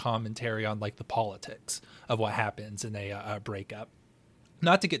interesting commentary on like the politics of what happens in a breakup.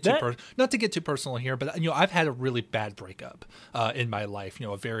 Not to get too personal here, but you know, I've had a really bad breakup in my life. You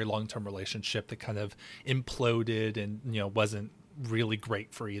know, a very long-term relationship that kind of imploded and, you know, wasn't really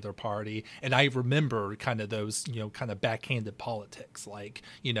great for either party. And I remember kind of those, you know, kind of backhanded politics, like,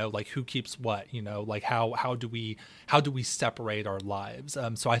 you know, like who keeps what, you know, like how do we separate our lives?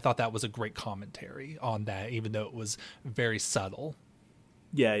 So I thought that was a great commentary on that, even though it was very subtle.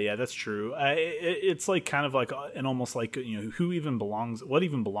 Yeah, that's true. It's like kind of like and almost like, you know, what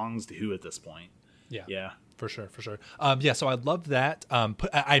even belongs to who at this point. Yeah. For sure. So I love that.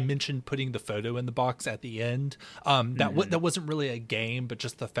 I mentioned putting the photo in the box at the end. That wasn't really a game, but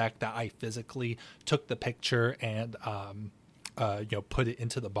just the fact that I physically took the picture and put it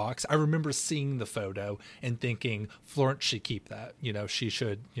into the box. I remember seeing the photo and thinking Florence should keep that. You know, she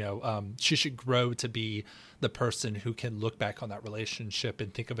should grow to be the person who can look back on that relationship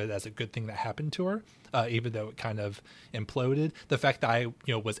and think of it as a good thing that happened to her, even though it kind of imploded. The fact that I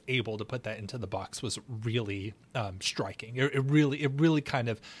was able to put that into the box was really striking. It really kind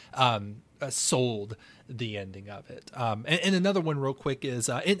of sold the ending of it. And another one real quick is,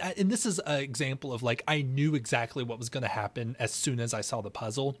 and this is an example of like, I knew exactly what was going to happen as soon as I saw the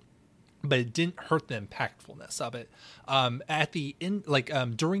puzzle, but it didn't hurt the impactfulness of it. At the end, like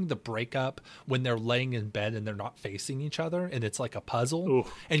during the breakup, when they're laying in bed and they're not facing each other, and it's like a puzzle. Ooh.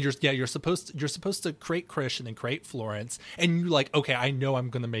 And you're supposed to create Krish and then create Florence, and you're like, okay, I know I'm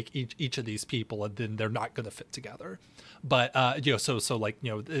going to make each of these people, and then they're not going to fit together. But so like,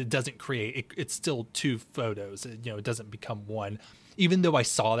 it doesn't create. It's still two photos. It doesn't become one. Even though I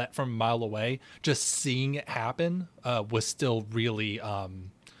saw that from a mile away, just seeing it happen was still really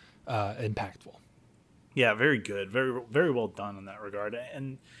impactful. Yeah, very good, very very well done in that regard.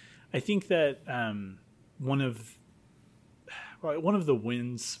 And I think that one of the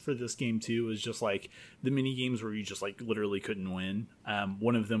wins for this game too was just like the mini games where you just like literally couldn't win.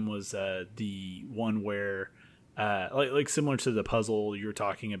 One of them was the one where like similar to the puzzle you were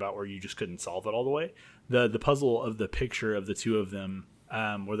talking about where you just couldn't solve it all the way. The puzzle of the picture of the two of them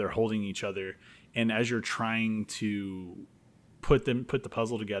where they're holding each other, and as you're trying to put the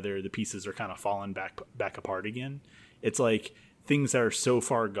puzzle together, the pieces are kind of falling back apart again. It's like things are so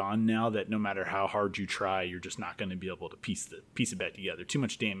far gone now that no matter how hard you try, you're just not going to be able to piece it back together. Too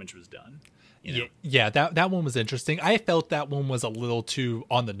much damage was done. Yeah, that one was interesting. I felt that one was a little too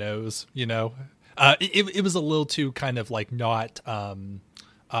on the nose. It was a little too kind of like not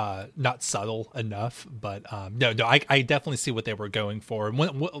subtle enough, but no, I definitely see what they were going for. And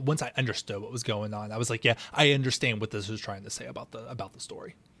once I understood what was going on, I was like, yeah, I understand what this was trying to say about the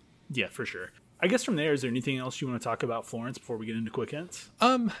story. Yeah, for sure. I guess from there, is there anything else you want to talk about Florence before we get into quick hints?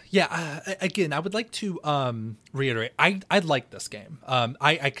 Again, I would like to reiterate, I like this game.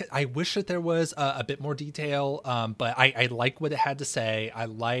 I wish that there was a bit more detail, but I like what it had to say. I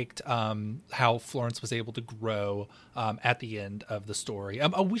liked how Florence was able to grow at the end of the story.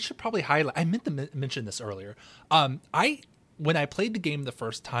 We should probably highlight, I meant to mention this earlier. When I played the game the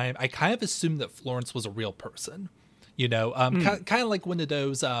first time, I kind of assumed that Florence was a real person. Kind of like one of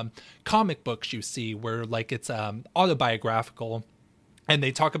those comic books you see where like it's autobiographical and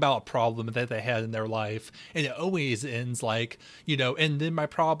they talk about a problem that they had in their life, and it always ends like, and then my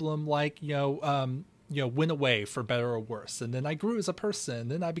problem, like, went away for better or worse, and then I grew as a person.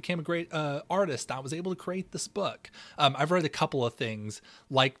 Then I became a great artist. I was able to create this book. I've read a couple of things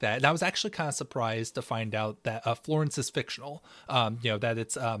like that, and I was actually kind of surprised to find out that Florence is fictional. That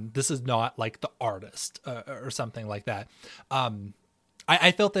it's this is not like the artist or something like that.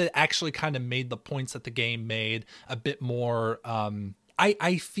 I felt that it actually kind of made the points that the game made a bit more.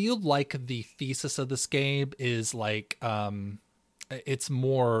 I feel like the thesis of this game is like it's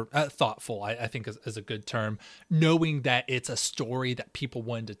more thoughtful, I think is a good term, knowing that it's a story that people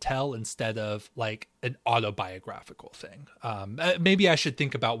wanted to tell instead of like an autobiographical thing. Maybe I should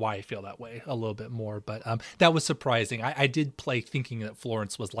think about why I feel that way a little bit more, but that was surprising. I did play thinking that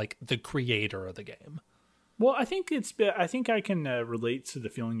Florence was like the creator of the game. Well, I think I can relate to the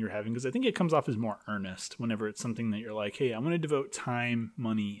feeling you're having, because I think it comes off as more earnest whenever it's something that you're like, hey, I'm going to devote time,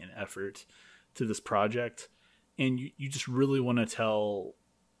 money, and effort to this project. And you just really want to tell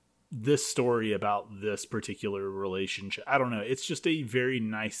this story about this particular relationship. I don't know. It's just a very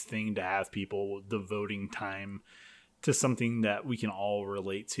nice thing to have people devoting time to something that we can all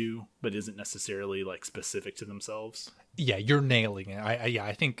relate to, but isn't necessarily like specific to themselves. Yeah, you're nailing it.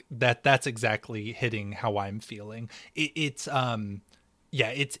 I think that's exactly hitting how I'm feeling. It's okay.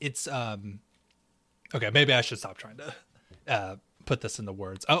 Maybe I should stop trying to put this into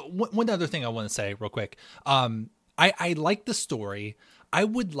words. One other thing I want to say real quick. I like the story. I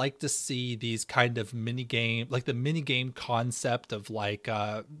would like to see these kind of mini game, like the mini game concept of like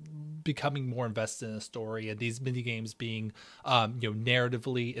becoming more invested in a story, and these mini games being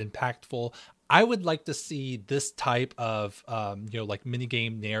narratively impactful. I would like to see this type of like mini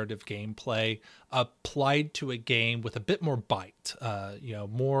game narrative gameplay applied to a game with a bit more bite,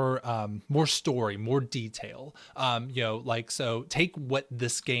 more story, more detail. So take what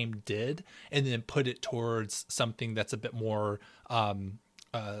this game did and then put it towards something that's a bit more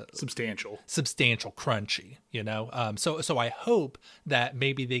substantial, crunchy, so I hope that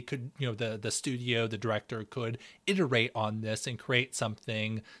maybe they could, the studio, the director could iterate on this and create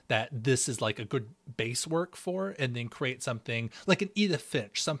something that this is like a good base work for, and then create something like an Edith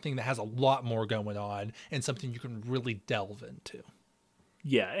Finch, something that has a lot more going on and something you can really delve into.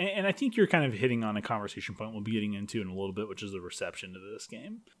 Yeah, and I think you're kind of hitting on a conversation point we'll be getting into in a little bit, which is the reception to this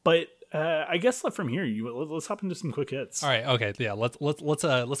game. But I guess from here, let's hop into some quick hits. All right, okay, yeah, let's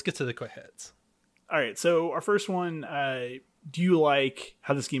get to the quick hits. All right, so our first one, do you like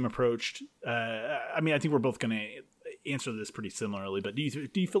how this game approached? I think we're both going to answer this pretty similarly, but do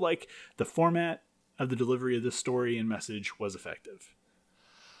you feel like the format of the delivery of this story and message was effective?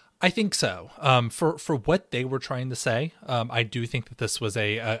 I think so. For what they were trying to say, I do think that this was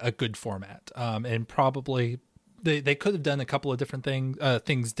a good format, and probably they could have done a couple of different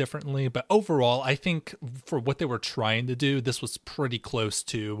things differently. But overall, I think for what they were trying to do, this was pretty close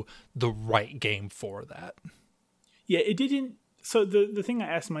to the right game for that. Yeah, it didn't. So the thing I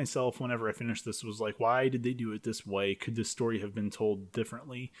asked myself whenever I finished this was like, why did they do it this way? Could this story have been told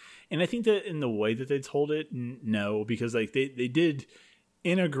differently? And I think that in the way that they told it, no, because like they did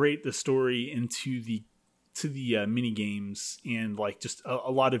integrate the story into the mini games, and like just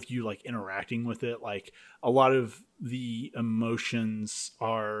a lot of you like interacting with it. Like a lot of the emotions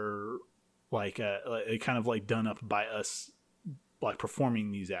are like kind of like done up by us, like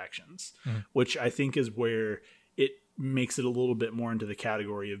performing these actions, which I think is where it makes it a little bit more into the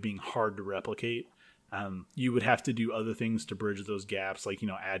category of being hard to replicate. You would have to do other things to bridge those gaps, like,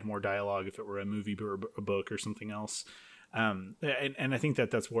 add more dialogue if it were a movie or a book or something else. And I think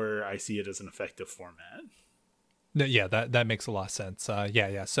that's where I see it as an effective format. No, yeah, that makes a lot of sense.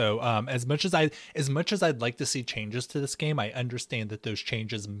 Yeah. So as much as I'd like to see changes to this game, I understand that those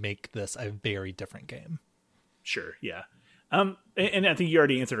changes make this a very different game. Sure, yeah. And I think you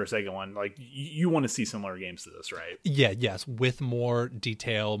already answered our second one. Like, you want to see similar games to this, right? Yeah, yes, with more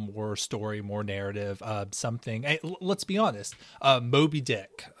detail, more story, more narrative, something. Hey, let's be honest. Moby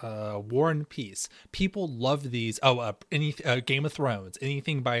Dick, War and Peace. People love these. Any Game of Thrones,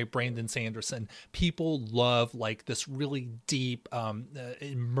 anything by Brandon Sanderson. People love like this really deep,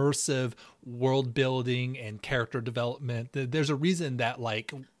 immersive world building and character development. There's a reason that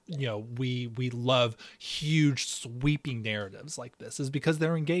like, we love huge sweeping narratives like this, is because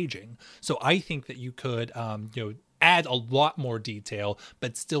they're engaging. So I think that you could add a lot more detail,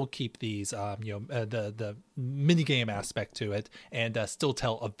 but still keep these the mini game aspect to it, and still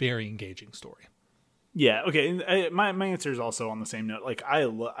tell a very engaging story. Yeah, okay. My answer is also on the same note. Like I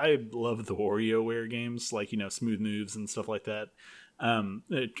love the WarioWare games, like Smooth Moves and stuff like that.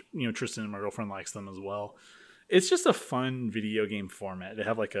 Tristan and my girlfriend likes them as well. It's just a fun video game format to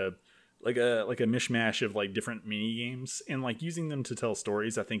have like a mishmash of like different mini games, and like using them to tell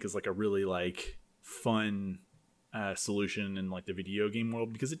stories, I think is like a really like fun solution in like the video game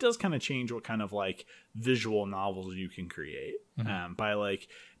world, because it does kind of change what kind of like visual novels you can create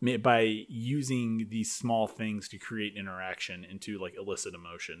by using these small things to create interaction into like elicit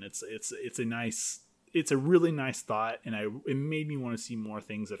emotion. It's a really nice thought, and it made me want to see more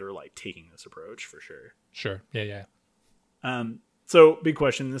things that are like taking this approach for sure. Sure. Yeah. So big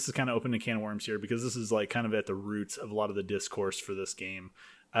question. This is kind of open a can of worms here, because this is like kind of at the roots of a lot of the discourse for this game.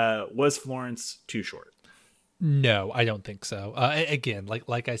 Was Florence too short? No, I don't think so. Again,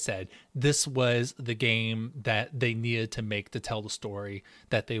 like I said, this was the game that they needed to make to tell the story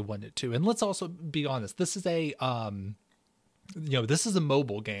that they wanted to. And let's also be honest, this is a this is a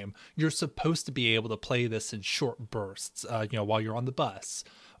mobile game. You're supposed to be able to play this in short bursts, while you're on the bus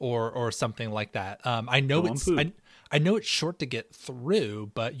or something like that. I know it's short to get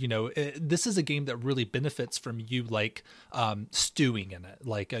through, but this is a game that really benefits from you stewing in it,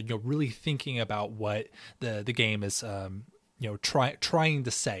 really thinking about what the game is trying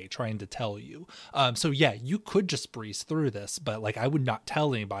to tell you. So yeah, you could just breeze through this, but like I would not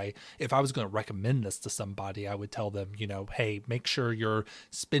tell anybody. If I was going to recommend this to somebody, I would tell them, hey, make sure you're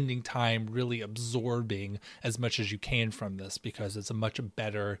spending time really absorbing as much as you can from this, because it's a much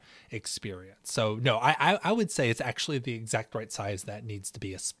better experience. So no, I would say it's actually the exact right size that needs to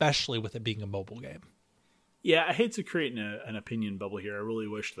be, especially with it being a mobile game. Yeah, I hate to create an opinion bubble here. I really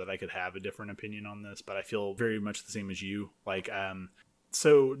wish that I could have a different opinion on this, but I feel very much the same as you.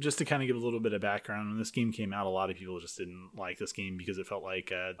 So just to kind of give a little bit of background, when this game came out, a lot of people just didn't like this game because it felt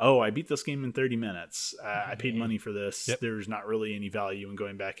like, I beat this game in 30 minutes. I paid money for this. Yep. There's not really any value in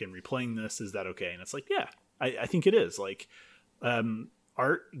going back and replaying this. Is that okay? And it's like, yeah, I think it is. Like,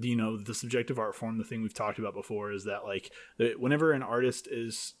 art, the subjective art form, the thing we've talked about before is that whenever an artist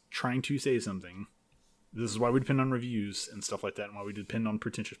is trying to say something, this is why we depend on reviews and stuff like that, and why we depend on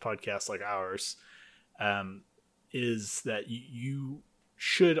pretentious podcasts like ours, is that you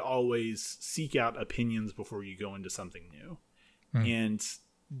should always seek out opinions before you go into something new. And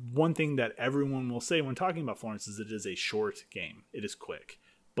one thing that everyone will say when talking about Florence is it is a short game. It is quick,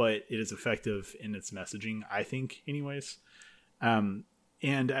 but it is effective in its messaging, I think, anyways. There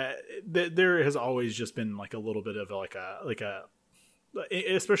has always just been like a little bit of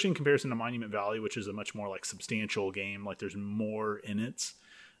especially in comparison to Monument Valley, which is a much more like substantial game. Like there's more in it,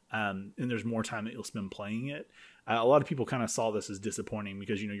 and there's more time that you'll spend playing it. A lot of people kind of saw this as disappointing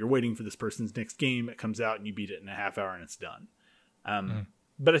because you're waiting for this person's next game. It comes out and you beat it in a half hour and it's done.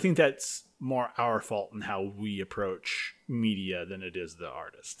 But I think that's more our fault in how we approach media than it is the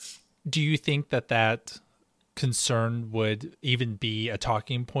artists. Do you think that concern would even be a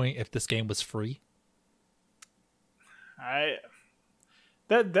talking point if this game was free?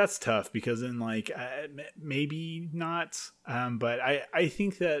 That's tough, because then maybe not. But I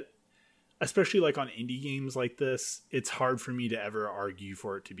think that especially like on indie games like this, it's hard for me to ever argue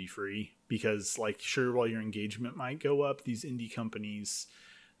for it to be free, because sure, while your engagement might go up, these indie companies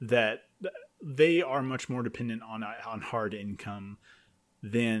that they are much more dependent on hard income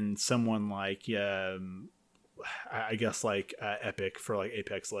than someone like I guess Epic for like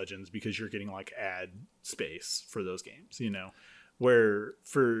Apex Legends, because you're getting like ad space for those games, where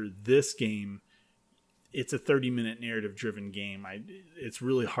for this game, it's a 30-minute narrative driven game. It's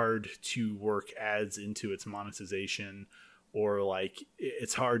really hard to work ads into its monetization, or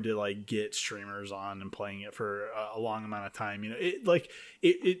it's hard to get streamers on and playing it for a long amount of time. It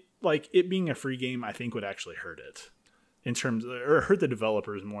being a free game, I think would actually hurt it or hurt the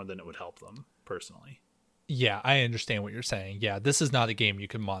developers more than it would help them personally. Yeah, I understand what you're saying. Yeah, this is not a game you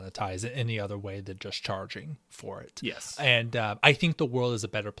can monetize in any other way than just charging for it. Yes. And I think the world is a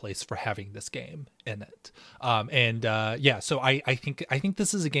better place for having this game in it. So I think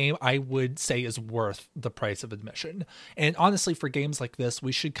this is a game I would say is worth the price of admission. And honestly, for games like this,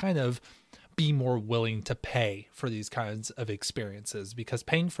 we should kind of be more willing to pay for these kinds of experiences, because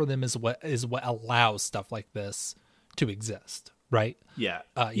paying for them is what allows stuff like this to exist, right? Yeah.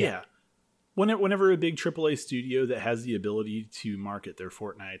 Whenever a big AAA studio that has the ability to market their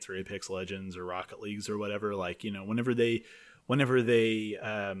Fortnites or Apex Legends or Rocket Leagues or whatever, whenever they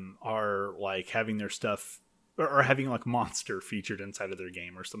are having their stuff or having Monster featured inside of their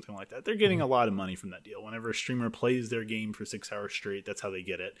game or something like that, they're getting a lot of money from that deal. Whenever a streamer plays their game for 6 hours straight, that's how they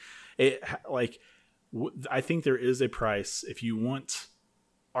get it. I think there is a price if you want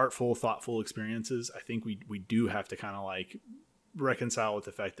artful, thoughtful experiences. I think we do have to kind of reconcile with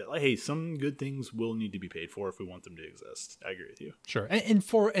the fact that, like, hey, some good things will need to be paid for if we want them to exist. I agree with you. Sure.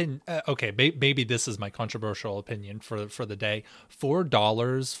 Okay, maybe this is my controversial opinion for the day.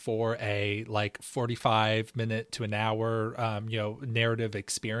 $4 for a like 45-minute to an hour narrative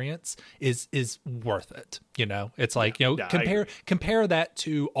experience is worth it. It's like, compare that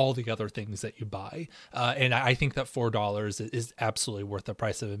to all the other things that you buy. And I think that $4 is absolutely worth the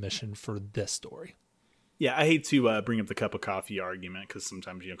price of admission for this story. Yeah, I hate to bring up the cup of coffee argument, because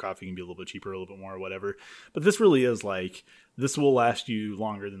sometimes, coffee can be a little bit cheaper, a little bit more, or whatever. But this really is like, this will last you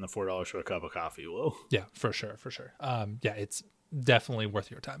longer than the $4 for a cup of coffee will. Yeah, for sure. Yeah, it's definitely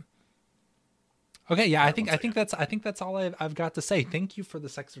worth your time. Okay, yeah, I think that's all I've got to say. Thank you for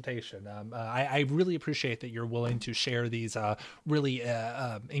this exhortation. I really appreciate that you're willing to share these really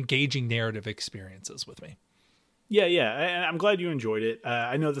engaging narrative experiences with me. Yeah, and I'm glad you enjoyed it.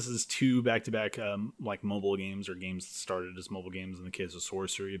 I know this is 2 back-to-back like mobile games, or games that started as mobile games in the case of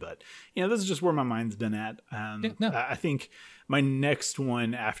Sorcery, but this is just where my mind's been at. I think my next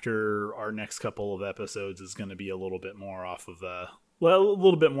one after our next couple of episodes is going to be a little bit more off of a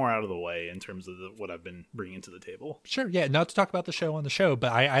little bit more out of the way in terms of what I've been bringing to the table. Sure, yeah, not to talk about the show on the show,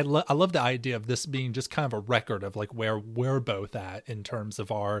 but I love the idea of this being just kind of a record of like where we're both at in terms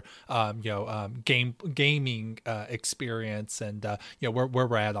of our gaming experience, and where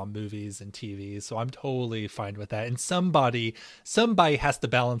we're at on movies and TV. So I'm totally fine with that. And somebody has to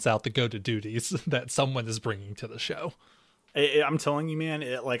balance out the go-to duties that someone is bringing to the show. I'm telling you, man,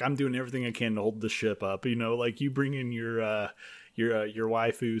 I'm doing everything I can to hold the ship up. Like, you bring in your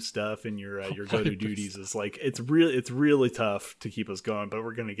waifu stuff and your go-to duties. Is like, it's really tough to keep us going, but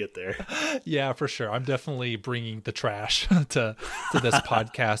we're gonna get there. Yeah, for sure. I'm definitely bringing the trash to this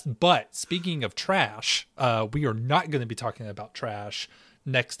podcast. But speaking of trash, we are not going to be talking about trash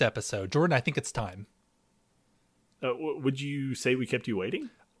next episode. Jordan, I think it's time. Would you say we kept you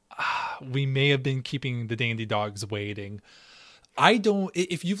waiting? We may have been keeping the Dandy Dogs waiting.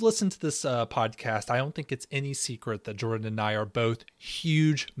 If you've listened to this podcast, I don't think it's any secret that Jordan and I are both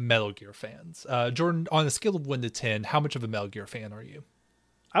huge Metal Gear fans. Jordan, on a scale of 1 to 10, how much of a Metal Gear fan are you?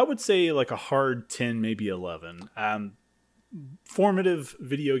 I would say like a hard 10, maybe 11. Formative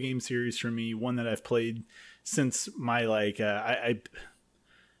video game series for me, one that I've played since my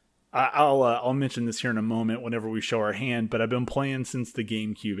I'll mention this here in a moment whenever we show our hand, but I've been playing since the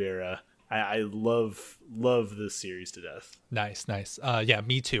GameCube era. I love this series to death. Nice. Yeah,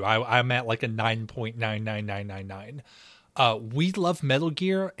 me too. I'm at like a 9.99999. We love Metal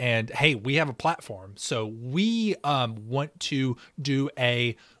Gear, and hey, we have a platform, so we want to do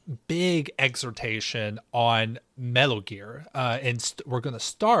a big exhortation on Metal Gear, and we're going to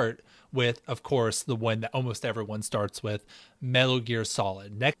start with, of course, the one that almost everyone starts with, Metal Gear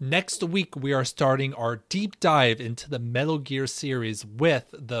Solid. Next week, we are starting our deep dive into the Metal Gear series with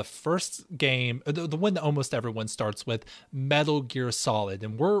the first game, the one that almost everyone starts with, Metal Gear Solid.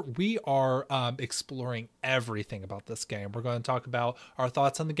 And we are exploring everything about this game. We're going to talk about our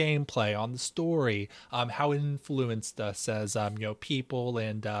thoughts on the gameplay, on the story, how it influenced us as people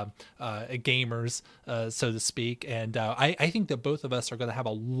and gamers, so to speak. And I think that both of us are going to have a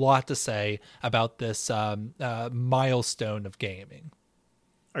lot to say about this milestone of gaming.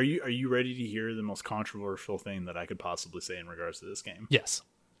 Are you ready to hear the most controversial thing that I could possibly say in regards to this game? Yes.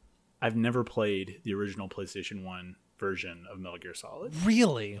 I've never played the original PlayStation 1 version of Metal Gear Solid.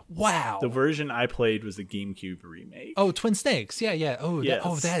 Really? Wow. The version I played was the GameCube remake. Oh, Twin Snakes. Yeah. Oh,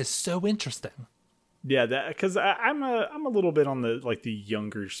 yes. That is so interesting. Yeah, that because I'm a little bit on the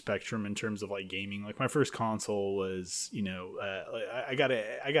younger spectrum in terms of like gaming. Like, my first console was I got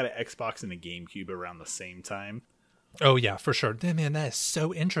an Xbox and a GameCube around the same time. Oh yeah, for sure. Man, that is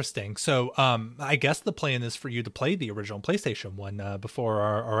so interesting. So I guess the plan is for you to play the original PlayStation 1 before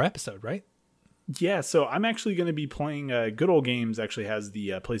our episode, right? Yeah, so I'm actually going to be playing Good Old Games actually has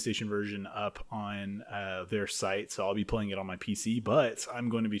the PlayStation version up on their site, so I'll be playing it on my PC, but I'm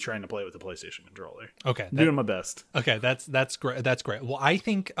going to be trying to play it with the PlayStation controller. Okay. Doing my best. Okay, that's great. That's great. Well, I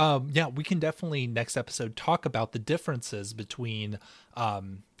think we can definitely next episode talk about the differences between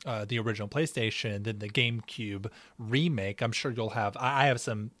the original PlayStation and then the GameCube remake. I'm sure you'll have, I have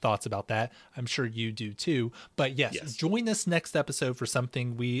some thoughts about that. I'm sure you do too. But yes, join us next episode for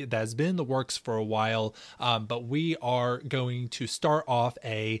something that has been in the works for a while. But we are going to start off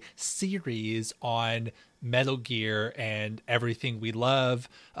a series on Metal Gear and everything we love,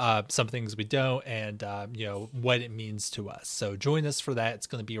 some things we don't, and what it means to us. So join us for that. It's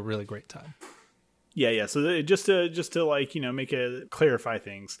going to be a really great time. Yeah. So just to clarify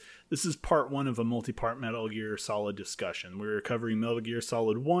things, this is part 1 of a multi-part Metal Gear Solid discussion. We're covering Metal Gear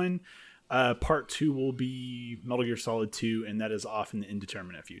Solid 1, Part 2 will be Metal Gear Solid 2, and that is off in the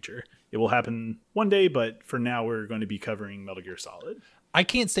indeterminate future. It will happen one day, but for now we're going to be covering Metal Gear Solid. I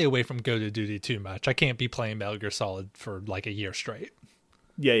can't stay away from Go to Duty too much. I can't be playing Metal Gear Solid for like a year straight.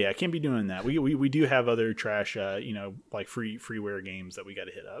 Yeah, I can't be doing that. We do have other trash, like freeware games that we got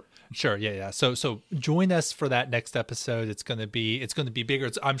to hit up. Sure, yeah. So join us for that next episode. It's gonna be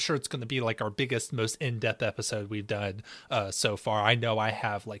bigger. I'm sure it's gonna be like our biggest, most in-depth episode we've done so far. I know I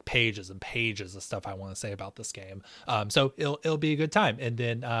have like pages and pages of stuff I want to say about this game. So it'll be a good time. And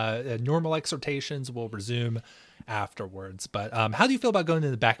then normal exhortations will resume afterwards. But how do you feel about going into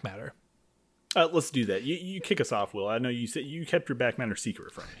the back matter? Let's do that. You kick us off, Will. I know you said you kept your back matter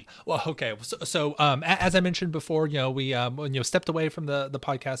secret from me. Well, okay. So as I mentioned before, we stepped away from the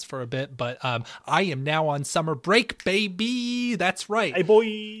podcast for a bit, but I am now on summer break, baby. That's right. Hey,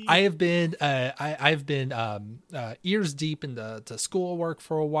 boy. I've been ears deep into schoolwork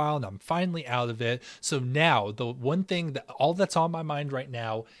for a while, and I'm finally out of it. So now the one thing all that's on my mind right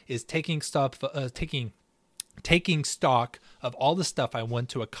now is taking stock of all the stuff I want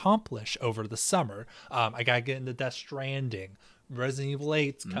to accomplish over the summer. I gotta get into Death Stranding. Resident Evil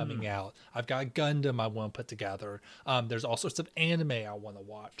 8's coming out. I've got Gundam I want to put together. There's all sorts of anime I want to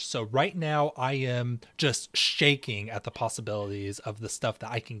watch. So right now I am just shaking at the possibilities of the stuff that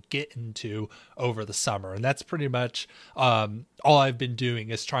I can get into over the summer. And that's pretty much all I've been doing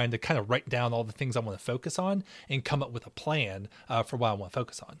is trying to kind of write down all the things I want to focus on and come up with a plan for what I want to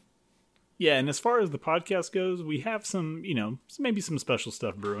focus on. Yeah, and as far as the podcast goes, we have some, maybe some special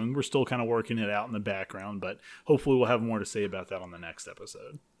stuff brewing. We're still kind of working it out in the background, but hopefully we'll have more to say about that on the next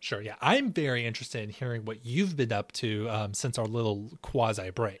episode. Sure, yeah. I'm very interested in hearing what you've been up to since our little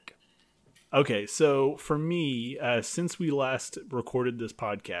quasi-break. Okay, so for me, since we last recorded this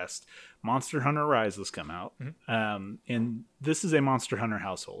podcast, Monster Hunter Rise has come out. Mm-hmm. And this is a Monster Hunter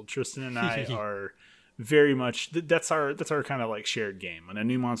household. Tristan and I are... very much that's our kind of like shared game. When a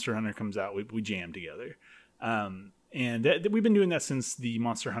new Monster Hunter comes out, we jam together, and we've been doing that since the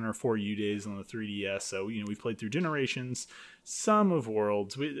Monster Hunter 4U days on the 3DS. So we played through Generations, some of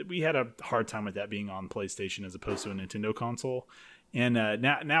Worlds. We had a hard time with that being on PlayStation as opposed to a Nintendo console, and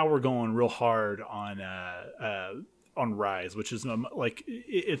now we're going real hard on Rise, which is like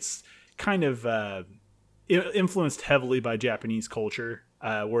it's kind of influenced heavily by Japanese culture.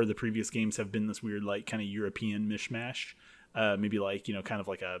 Where the previous games have been this weird, like kind of European mishmash, maybe like kind of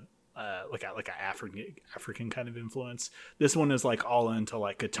like a African kind of influence. This one is like all into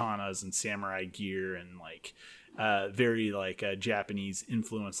like katanas and samurai gear and like very like Japanese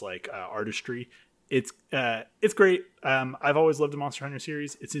influence, like artistry. It's great. I've always loved the Monster Hunter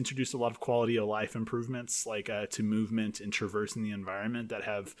series. It's introduced a lot of quality of life improvements, like to movement and traversing the environment that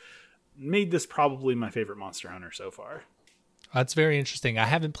have made this probably my favorite Monster Hunter so far. That's very interesting. I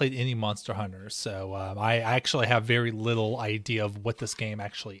haven't played any Monster Hunters, so I actually have very little idea of what this game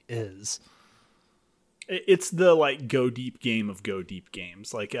actually is. It's the like go deep game of go deep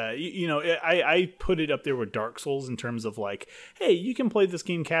games. Like I put it up there with Dark Souls in terms of like, hey, you can play this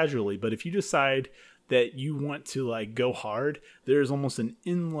game casually, but if you decide that you want to like go hard, there's almost an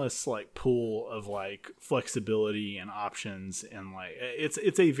endless like pool of like flexibility and options, and like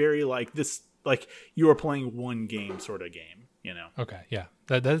it's a very like this like you are playing one game sort of game. Okay, yeah,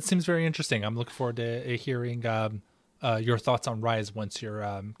 that seems very interesting. I'm looking forward to hearing your thoughts on Rise once you're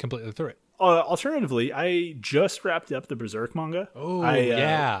completely through it. Alternatively, I just wrapped up the Berserk manga. Oh,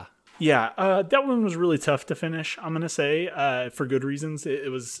 yeah. That one was really tough to finish, I'm gonna say, for good reasons. It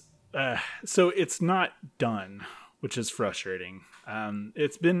was so it's not done, which is frustrating.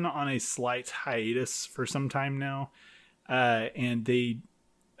 It's been on a slight hiatus for some time now, and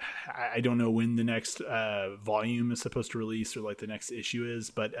I don't know when the next volume is supposed to release or like the next issue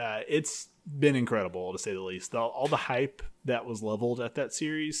is, but it's been incredible to say the least. All the hype that was leveled at that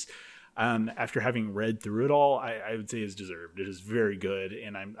series, after having read through it all, I would say is deserved. It is very good,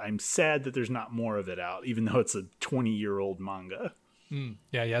 and I'm sad that there's not more of it out, even though it's a 20-year-old manga.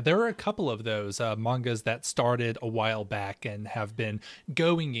 Yeah. There are a couple of those mangas that started a while back and have been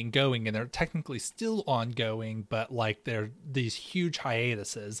going, and they're technically still ongoing, but like they're these huge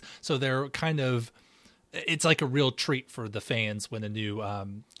hiatuses. So they're kind of, it's like a real treat for the fans when a new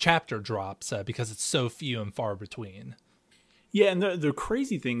chapter drops because it's so few and far between. Yeah, and the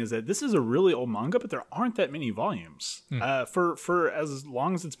crazy thing is that this is a really old manga, but there aren't that many volumes. For as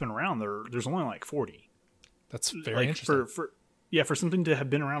long as it's been around, there's only like 40. That's very interesting. For something to have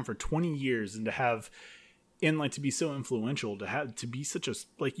been around for 20 years and to have, and like to be so influential, to be such a,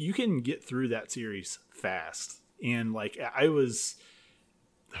 like you can get through that series fast. And like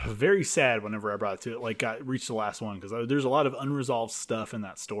very sad whenever I brought it to it, like got reached the last one, because there's a lot of unresolved stuff in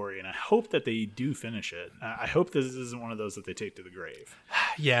that story, and I hope that they do finish it. I hope this isn't one of those that they take to the grave.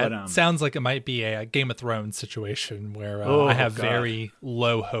 Yeah, but, sounds like it might be a Game of Thrones situation where I have very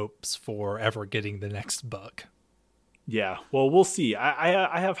low hopes for ever getting the next book. Yeah, well, we'll see.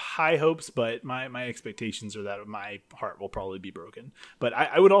 I have high hopes, but my expectations are that my heart will probably be broken. But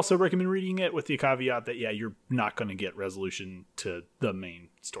I would also recommend reading it with the caveat that, you're not going to get resolution to the main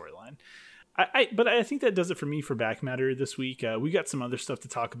storyline. But I think that does it for me for Back Matter this week. We got some other stuff to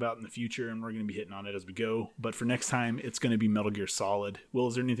talk about in the future, and we're going to be hitting on it as we go. But for next time, it's going to be Metal Gear Solid. Will,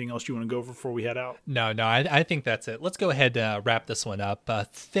 is there anything else you want to go over before we head out? No, I think that's it. Let's go ahead and wrap this one up.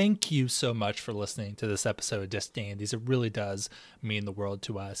 Thank you so much for listening to this episode of Disc Dandies. It really does mean the world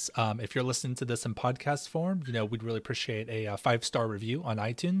to us. If you're listening to this in podcast form, we'd really appreciate a 5-star review on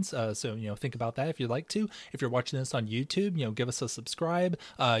iTunes. So think about that if you'd like to. If you're watching this on YouTube, give us a subscribe.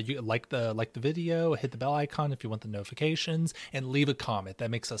 You like the video, hit the bell icon if you want the notifications, and leave a comment. That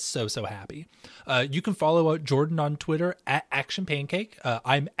makes us so happy. You can follow Jordan on Twitter at Action Pancake.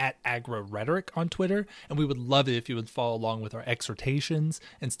 I'm at Agro Rhetoric on Twitter, and we would love it if you would follow along with our exhortations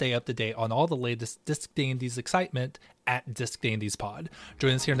and stay up to date on all the latest Disc Dandies excitement at Disc Dandies Pod.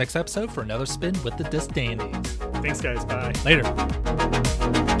 Join us here next episode for another spin with the Disc Dandies. Thanks, guys. Bye.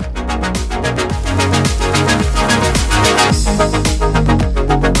 Later.